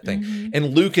that thing.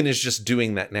 And Lucan is just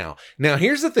doing that now. Now,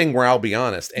 here's the thing where I'll be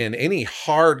honest, and any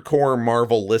hardcore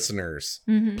Marvel listeners,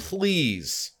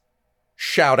 please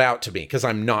shout out to me, because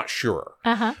I'm not sure.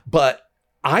 But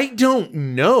I don't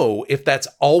know if that's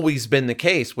always been the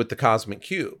case with the Cosmic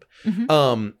Cube.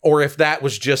 Or if that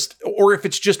was or if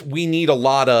it's just we need a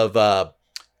lot of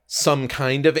some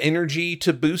kind of energy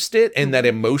to boost it, and that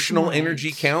emotional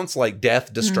energy counts, like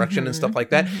death, destruction, and stuff like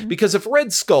that. Because if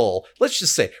Red Skull, let's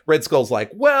just say Red Skull's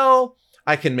like, well,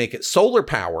 I can make it solar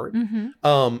powered.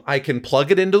 I can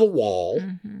plug it into the wall.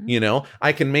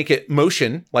 I can make it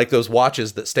motion like those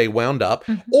watches that stay wound up,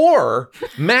 or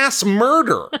mass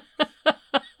murder.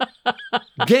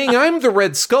 Gang, I'm the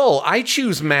Red Skull. I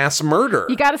choose mass murder.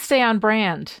 You got to stay on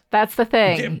brand. That's the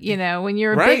thing. When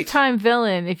you're a big time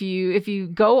villain, if you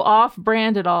go off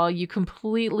brand at all, you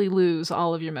completely lose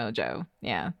all of your mojo.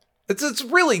 Yeah. It's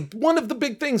really one of the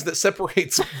big things that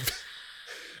separates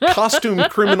costume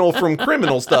criminal from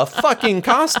criminal stuff. Fucking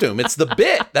costume. It's the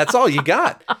bit. That's all you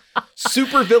got.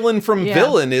 Super villain from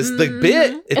villain is the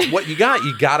bit. It's what you got.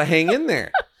 You got to hang in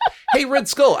there. Hey, Red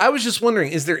Skull, I was just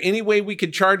wondering, is there any way we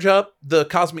could charge up the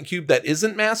Cosmic Cube that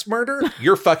isn't mass murder?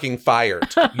 You're fucking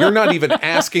fired. You're not even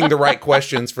asking the right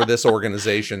questions for this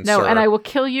organization, No, sir. And I will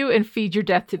kill you and feed your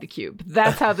death to the cube.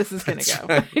 That's how this is going to go.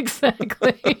 Right.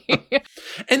 Exactly.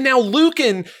 And now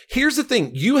Lucan, here's the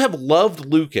thing. You have loved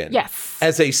Lucan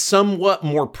as a somewhat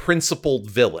more principled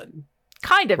villain.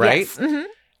 Kind of, right? Yes.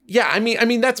 Yeah, I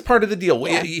mean that's part of the deal.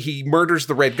 Yeah. He murders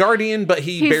the Red Guardian, but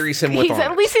he buries him with honors.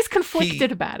 At least he's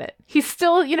conflicted about it. He's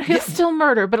still, he'll still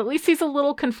murder, but at least he's a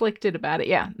little conflicted about it.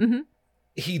 Yeah.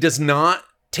 He does not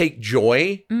take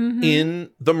joy in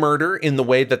the murder in the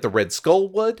way that the Red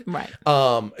Skull would. Right.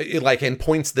 And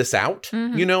points this out,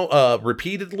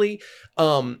 repeatedly.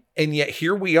 And yet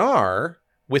here we are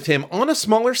with him on a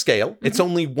smaller scale. It's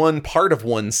only one part of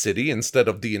one city instead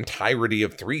of the entirety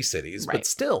of 3 cities. Right. But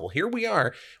still, here we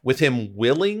are with him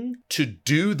willing to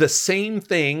do the same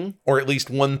thing, or at least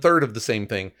 1/3 of the same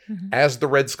thing as the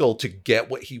Red Skull to get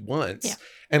what he wants. Yeah.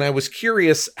 And I was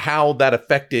curious how that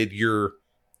affected your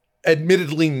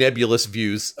admittedly nebulous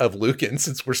views of Lucan,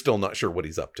 since we're still not sure what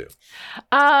he's up to.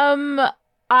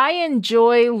 I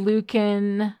enjoy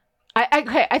Lucan.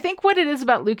 I think what it is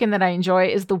about Lucan that I enjoy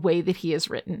is the way that he is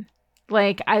written.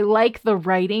 Like, I like the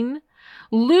writing.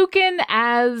 Lucan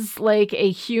as like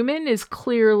a human is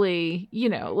clearly,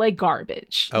 like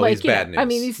garbage. Oh, like, he's bad news. I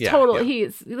mean, he's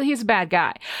he's a bad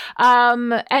guy.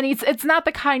 And it's not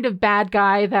the kind of bad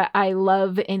guy that I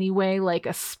love anyway, like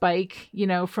a Spike,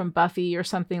 from Buffy or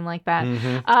something like that.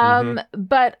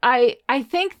 But I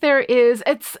think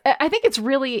I think it's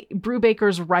really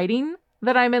Brubaker's writing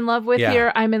that I'm in love with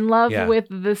here. I'm in love with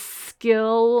the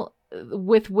skill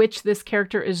with which this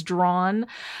character is drawn,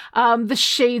 the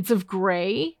shades of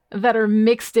gray that are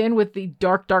mixed in with the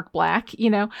dark black, So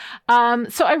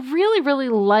I really, really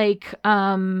like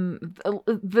the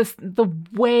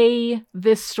way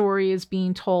this story is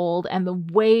being told and the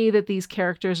way that these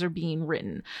characters are being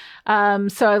written.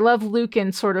 So I love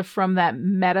Lucan sort of from that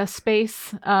meta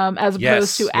space, as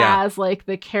opposed to as like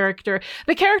the character.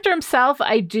 The character himself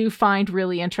I do find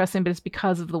really interesting, but it's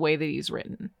because of the way that he's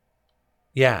written.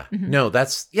 Yeah. No,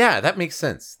 that makes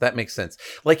sense. That makes sense.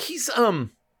 Like he's,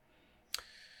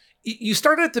 you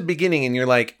start at the beginning and you're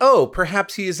like, oh,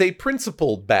 perhaps he is a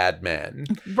principled bad man.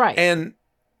 Right. And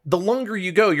the longer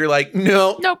you go, you're like,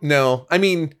 no. I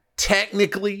mean,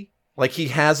 technically, like he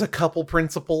has a couple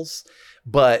principles,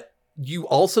 but you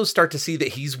also start to see that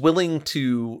he's willing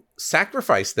to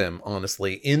sacrifice them,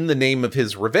 honestly, in the name of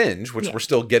his revenge, which we're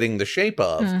still getting the shape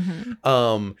of.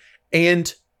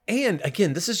 And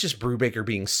again, this is just Brubaker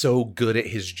being so good at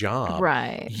his job.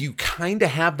 Right. You kind of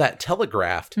have that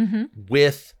telegraphed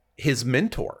with his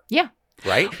mentor. Yeah.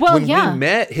 Right? Well, when we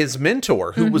met his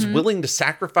mentor, who was willing to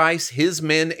sacrifice his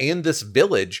men and this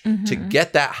village to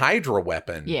get that Hydra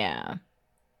weapon. Yeah.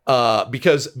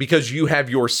 Because you have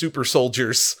your super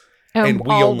soldiers and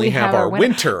we only have our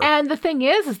winter. And the thing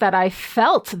is that I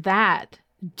felt that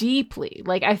deeply.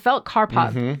 Like I felt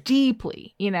Karpov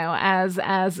deeply, as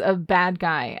a bad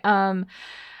guy.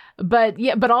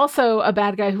 But also a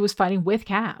bad guy who was fighting with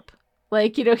Cap.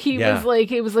 Like, was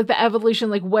like, it was like the evolution,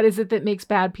 like, what is it that makes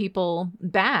bad people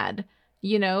bad?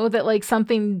 That like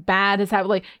something bad has happened.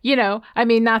 Like, I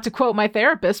mean, not to quote my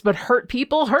therapist, but hurt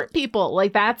people.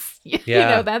 Like that's,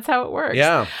 that's how it works.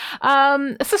 Yeah.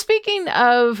 So speaking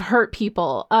of hurt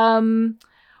people,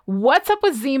 what's up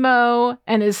with Zemo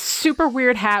and his super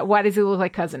weird hat? Why does he look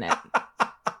like Cousin Ed?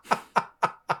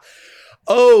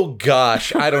 Oh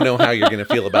gosh, I don't know how you're going to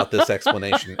feel about this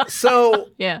explanation.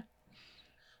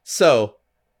 So,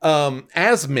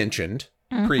 as mentioned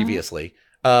previously,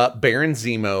 Baron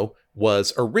Zemo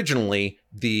was originally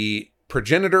the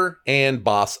progenitor and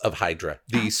boss of Hydra,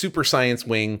 the super science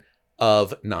wing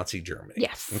of Nazi Germany.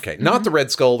 Yes. Okay. Not the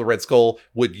Red Skull. The Red Skull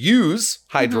would use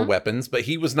Hydra weapons, but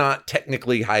he was not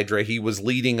technically Hydra. He was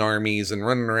leading armies and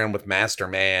running around with Master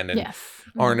Man and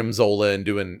Arnim Zola and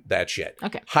doing that shit.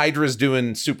 Okay. Hydra's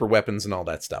doing super weapons and all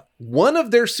that stuff. One of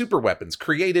their super weapons,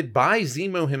 created by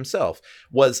Zemo himself,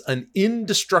 was an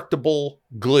indestructible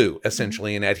glue,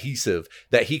 essentially an adhesive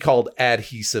that he called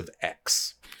Adhesive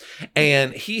X.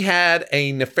 And he had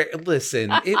a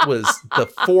listen, it was the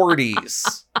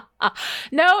 40s.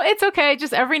 No, it's okay.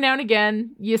 Just every now and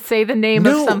again, you say the name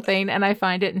of something, and I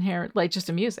find it inherent, like just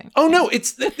amusing. Oh no,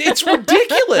 it's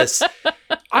ridiculous.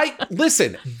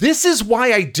 Listen. This is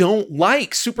why I don't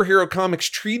like superhero comics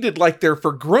treated like they're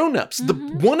for grown-ups.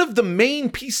 One of the main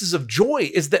pieces of joy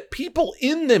is that people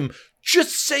in them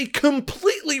just say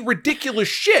completely ridiculous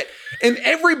shit, and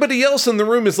everybody else in the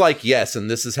room is like, "Yes,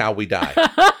 and this is how we die."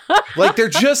 Like they're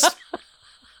just.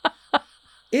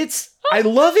 I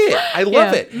love it. I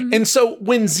love it. And so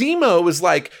when Zemo is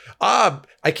like,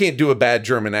 I can't do a bad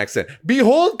German accent.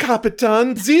 Behold,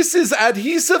 Capitan, this is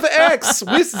Adhesive X.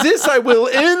 With this, I will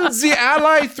end the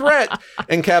ally threat.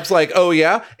 And Cap's like, oh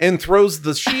yeah? And throws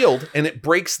the shield and it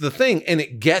breaks the thing and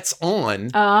it gets on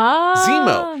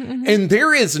Zemo. And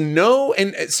there is and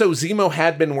so Zemo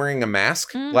had been wearing a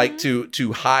mask, like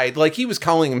to hide, like he was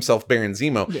calling himself Baron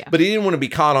Zemo, but he didn't want to be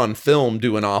caught on film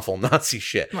doing awful Nazi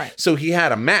shit. Right. So he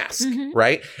had a mask,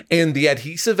 right? And the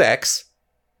Adhesive X,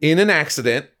 in an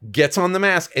accident, gets on the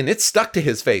mask and it's stuck to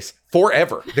his face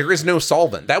forever. There is no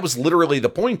solvent. That was literally the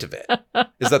point of it,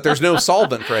 is that there's no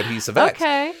solvent for Adhesive X.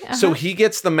 Okay. So he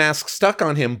gets the mask stuck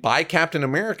on him by Captain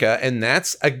America. And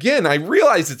that's, again, I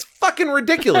realize it's fucking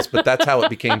ridiculous, but that's how it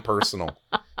became personal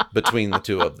between the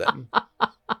two of them.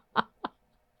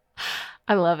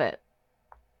 I love it.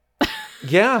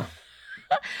 Yeah.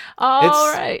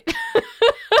 All right.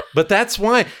 But that's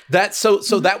why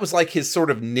so that was like his sort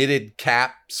of knitted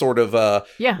cap sort of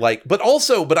like, but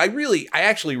I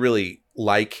actually really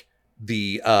like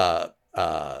the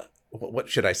what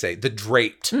should I say? The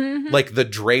draped, like the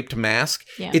draped mask.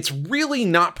 Yeah. It's really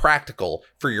not practical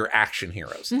for your action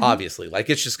heroes, obviously. Like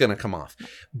it's just going to come off.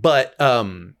 But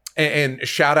and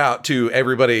shout out to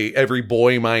everybody, every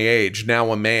boy my age,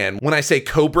 now a man. When I say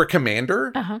Cobra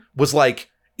Commander was like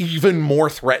even more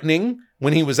threatening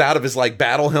when he was out of his like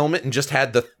battle helmet and just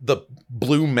had the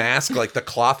blue mask, like the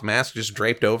cloth mask just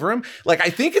draped over him. Like, I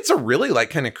think it's a really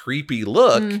like kind of creepy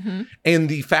look. And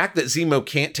the fact that Zemo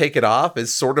can't take it off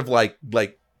is sort of like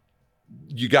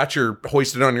you got your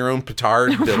hoisted on your own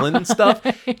petard villain and stuff.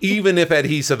 Even if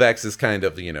Adhesive X is kind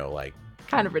of, like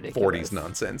kind of ridiculous 40s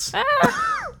nonsense.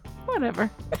 Whatever.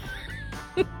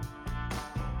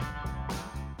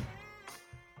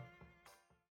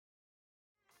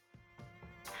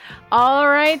 All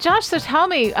right, Josh, so tell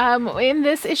me, in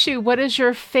this issue, what is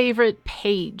your favorite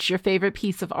page, your favorite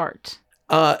piece of art?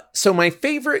 So my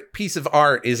favorite piece of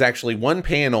art is actually one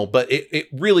panel, but it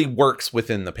really works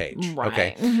within the page. Right.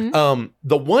 Okay.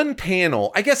 The one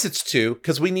panel, I guess it's two,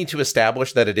 because we need to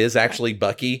establish that it is actually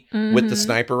Bucky with the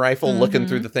sniper rifle looking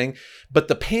through the thing. But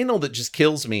the panel that just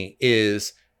kills me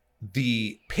is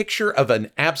the picture of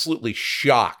an absolutely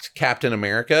shocked Captain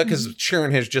America, because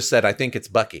Sharon has just said, I think it's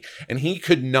Bucky, and he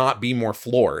could not be more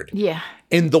floored. Yeah.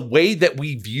 And the way that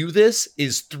we view this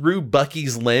is through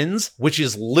Bucky's lens, which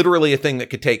is literally a thing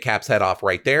that could take Cap's head off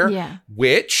right there. Yeah.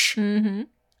 Which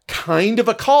kind of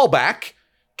a callback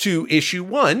to issue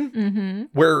 1,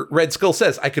 where Red Skull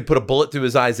says, I could put a bullet through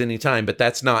his eyes anytime, but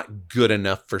that's not good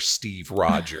enough for Steve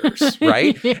Rogers,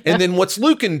 right? Yeah. And then what's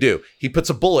Lucan do? He puts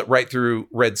a bullet right through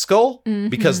Red Skull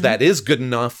because that is good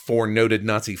enough for noted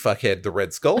Nazi fuckhead, the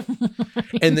Red Skull.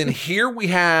 And then here we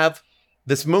have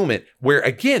this moment where,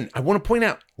 again, I want to point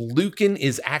out, Lucan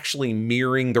is actually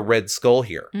mirroring the Red Skull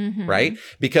here, right?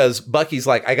 Because Bucky's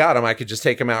like, I got him. I could just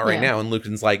take him out right now. And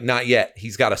Lucan's like, not yet.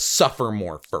 He's got to suffer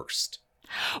more first.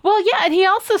 Well, yeah, and he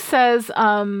also says,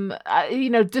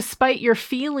 despite your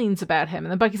feelings about him,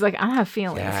 and then Bucky's like, I don't have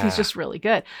feelings. Yeah. He's just really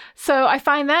good. So I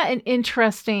find that an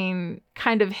interesting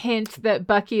kind of hint that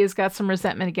Bucky has got some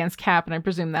resentment against Cap, and I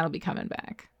presume that'll be coming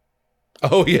back.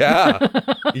 Oh, yeah.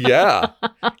 Yeah.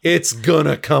 It's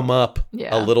gonna come up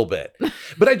a little bit.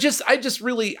 But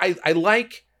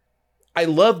I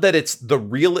love that it's the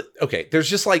real. Okay, there's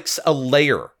just like a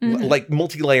layer, like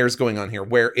multi-layers going on here,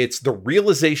 where it's the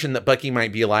realization that Bucky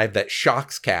might be alive that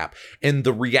shocks Cap, and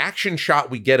the reaction shot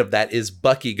we get of that is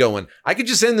Bucky going, "I could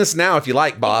just end this now if you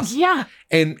like, boss." Yeah.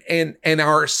 And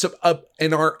our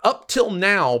up till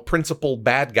now principled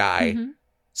bad guy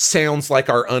sounds like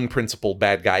our unprincipled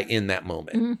bad guy in that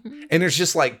moment, and there's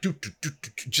just like,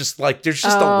 just like there's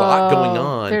just a lot going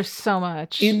on. There's so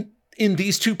much in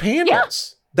these two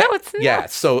panels. It's nuts. Yeah,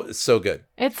 so good.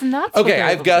 It's nuts. Okay,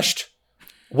 I've gushed.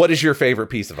 What is your favorite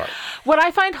piece of art? What I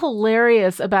find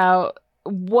hilarious about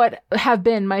what have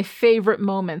been my favorite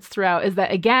moments throughout is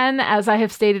that, again, as I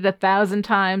have stated 1,000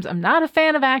 times, I'm not a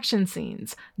fan of action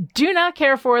scenes. Do not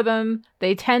care for them.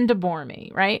 They tend to bore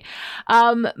me, right?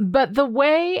 But the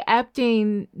way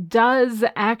Epting does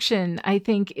action, I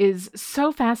think, is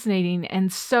so fascinating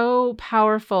and so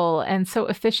powerful and so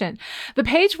efficient. The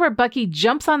page where Bucky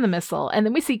jumps on the missile, and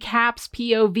then we see Cap's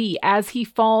POV as he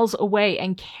falls away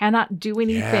and cannot do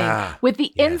anything, with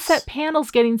the inset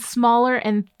panels getting smaller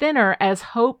and thinner as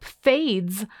hope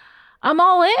fades. I'm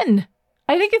all in.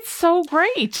 I think it's so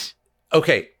great.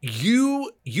 Okay,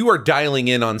 you are dialing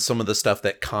in on some of the stuff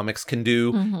that comics can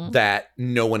do that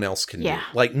no one else can do.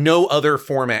 Like no other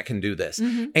format can do this.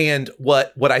 And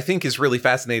what I think is really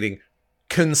fascinating,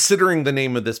 considering the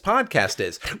name of this podcast,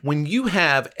 is when you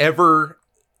have ever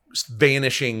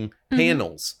vanishing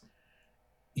panels,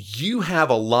 you have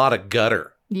a lot of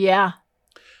gutter. Yeah.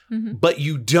 But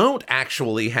you don't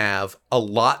actually have a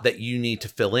lot that you need to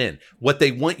fill in. What they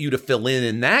want you to fill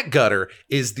in that gutter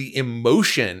is the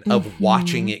emotion of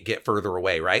watching it get further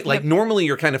away, right? Like normally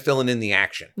you're kind of filling in the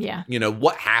action. Yeah. You know,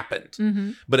 what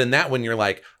happened. But in that one, you're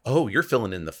like, oh, you're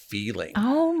filling in the feeling.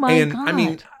 Oh my God. I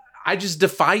mean, I just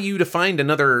defy you to find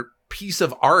another piece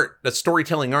of art, a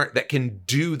storytelling art that can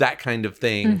do that kind of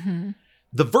thing.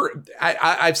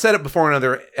 I've said it before in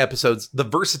other episodes, the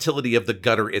versatility of the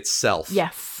gutter itself.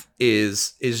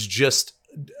 Is just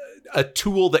a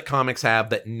tool that comics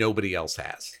have that nobody else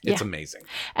has. It's amazing.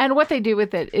 And what they do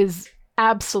with it is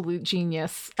absolute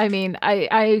genius. I mean,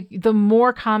 I the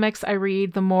more comics I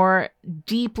read, the more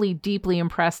deeply, deeply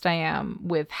impressed I am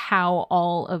with how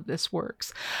all of this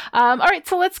works. All right,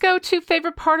 so let's go to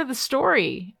favorite part of the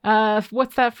story.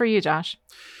 What's that for you, Josh?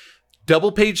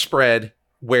 Double page spread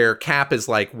where Cap is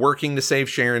like working to save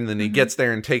Sharon, then he gets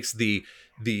there and takes the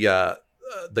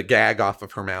gag off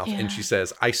of her mouth, and she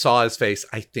says, I saw his face,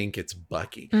 I think it's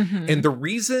Bucky. And the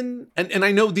reason, and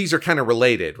I know these are kind of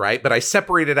related, right? But I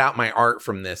separated out my art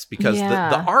from this because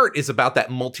the art is about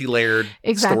that multi-layered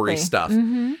story stuff.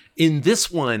 In this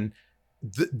one,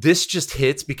 this just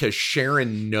hits because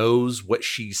Sharon knows what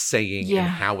she's saying and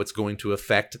how it's going to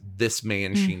affect this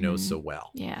man she knows so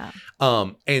well.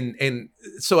 And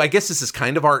so I guess this is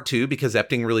kind of art too, because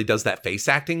Epting really does that face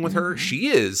acting with her.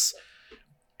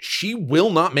 She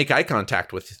will not make eye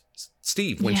contact with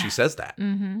Steve when she says that.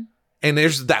 And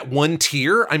there's that one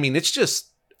tear. I mean, that's just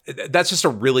a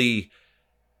really,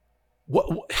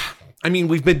 I mean,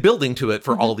 we've been building to it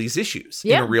for all these issues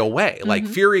in a real way. Like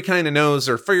Fury kind of knows,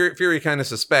 or Fury kind of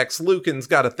suspects. Lucan's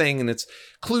got a thing, and it's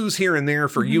clues here and there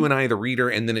for you and I, the reader.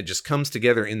 And then it just comes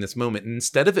together in this moment. And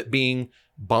instead of it being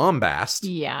bombast,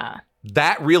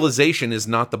 that realization is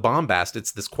not the bombast.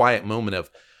 It's this quiet moment of,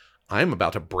 I'm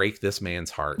about to break this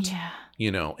man's heart.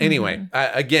 You know, anyway,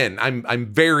 again,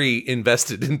 I'm very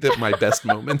invested in my best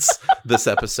moments this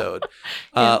episode.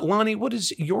 Lonnie, what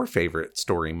is your favorite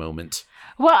story moment?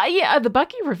 Well, the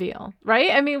Bucky reveal,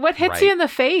 right? I mean, what hits you in the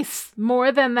face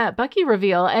more than that Bucky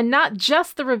reveal? And not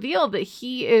just the reveal that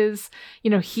he is,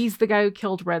 he's the guy who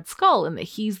killed Red Skull, and that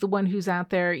he's the one who's out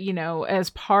there,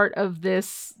 as part of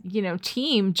this,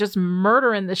 team just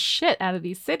murdering the shit out of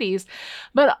these cities,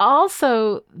 but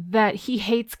also that he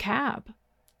hates Cap.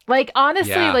 Like,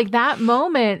 honestly, Yeah. like that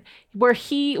moment where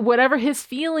whatever his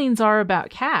feelings are about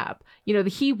Cap,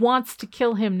 he wants to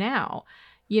kill him now,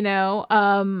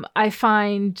 I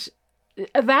find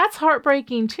that's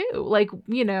heartbreaking too. Like,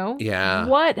 Yeah.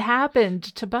 what happened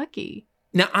to Bucky?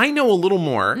 Now, I know a little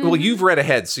more. Well, you've read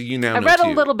ahead, so you now I've know read a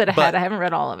too. little bit ahead. But, I haven't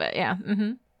read all of it. Yeah.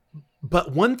 Mm-hmm.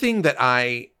 but one thing that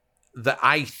I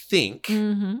think,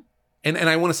 Mm-hmm. and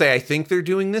I want to say I think they're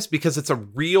doing this because it's a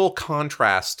real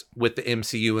contrast with the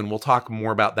MCU, and we'll talk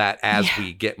more about that as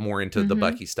we get more into the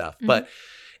Bucky stuff. But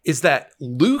is that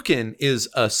Lucan is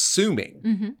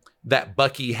assuming that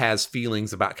Bucky has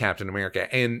feelings about Captain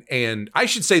America, and I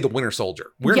should say the Winter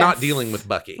Soldier. We're not dealing with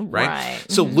Bucky, right?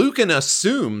 So Lucan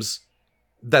assumes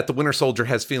that the Winter Soldier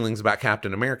has feelings about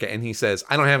Captain America, and he says,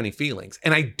 I don't have any feelings.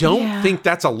 And I don't think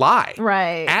that's a lie.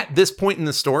 Right. At this point in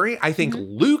the story, I think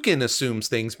Lucan assumes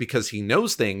things because he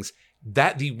knows things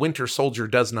that the Winter Soldier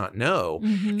does not know.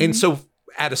 And so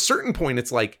at a certain point,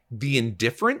 it's like the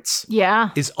indifference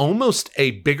is almost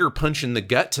a bigger punch in the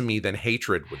gut to me than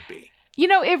hatred would be.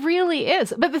 It really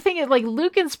is. But the thing is, like,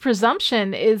 Lucan's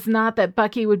presumption is not that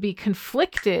Bucky would be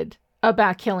conflicted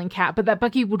about killing Cap, but that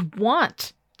Bucky would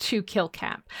want to kill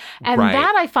Cap. And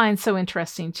that I find so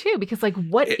interesting too, because like,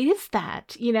 what is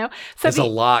that? So there's a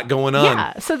lot going on.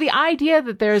 Yeah. So the idea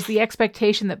that there's the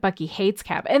expectation that Bucky hates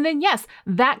Cap, and then yes,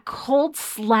 that cold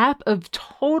slap of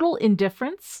total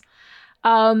indifference.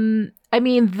 I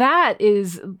mean, that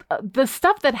is the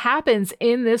stuff that happens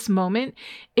in this moment.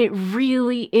 It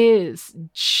really is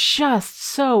just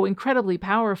so incredibly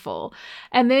powerful.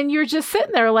 And then you're just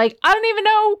sitting there like, I don't even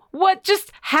know what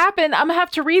just happened. I'm gonna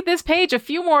have to read this page a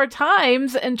few more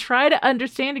times and try to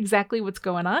understand exactly what's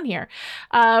going on here.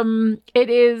 It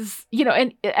is,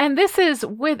 and this is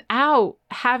without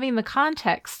having the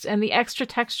context and the extra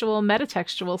textual,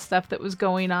 metatextual stuff that was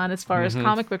going on as far as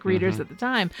comic book readers at the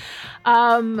time.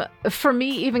 For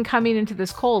me, even coming into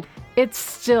this cold, it's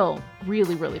still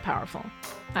really, really powerful,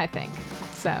 I think.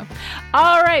 So,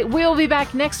 all right, we'll be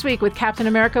back next week with Captain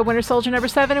America Winter Soldier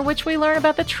 #7, in which we learn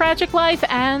about the tragic life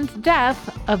and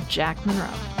death of Jack Monroe.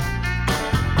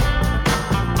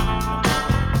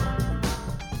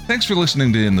 Thanks for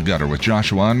listening to In the Gutter with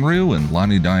Joshua Unruh and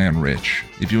Lonnie Diane Rich.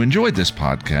 If you enjoyed this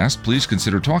podcast, please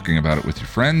consider talking about it with your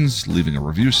friends, leaving a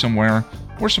review somewhere,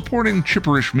 or supporting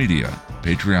Chipperish Media,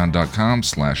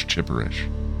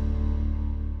 patreon.com/Chipperish.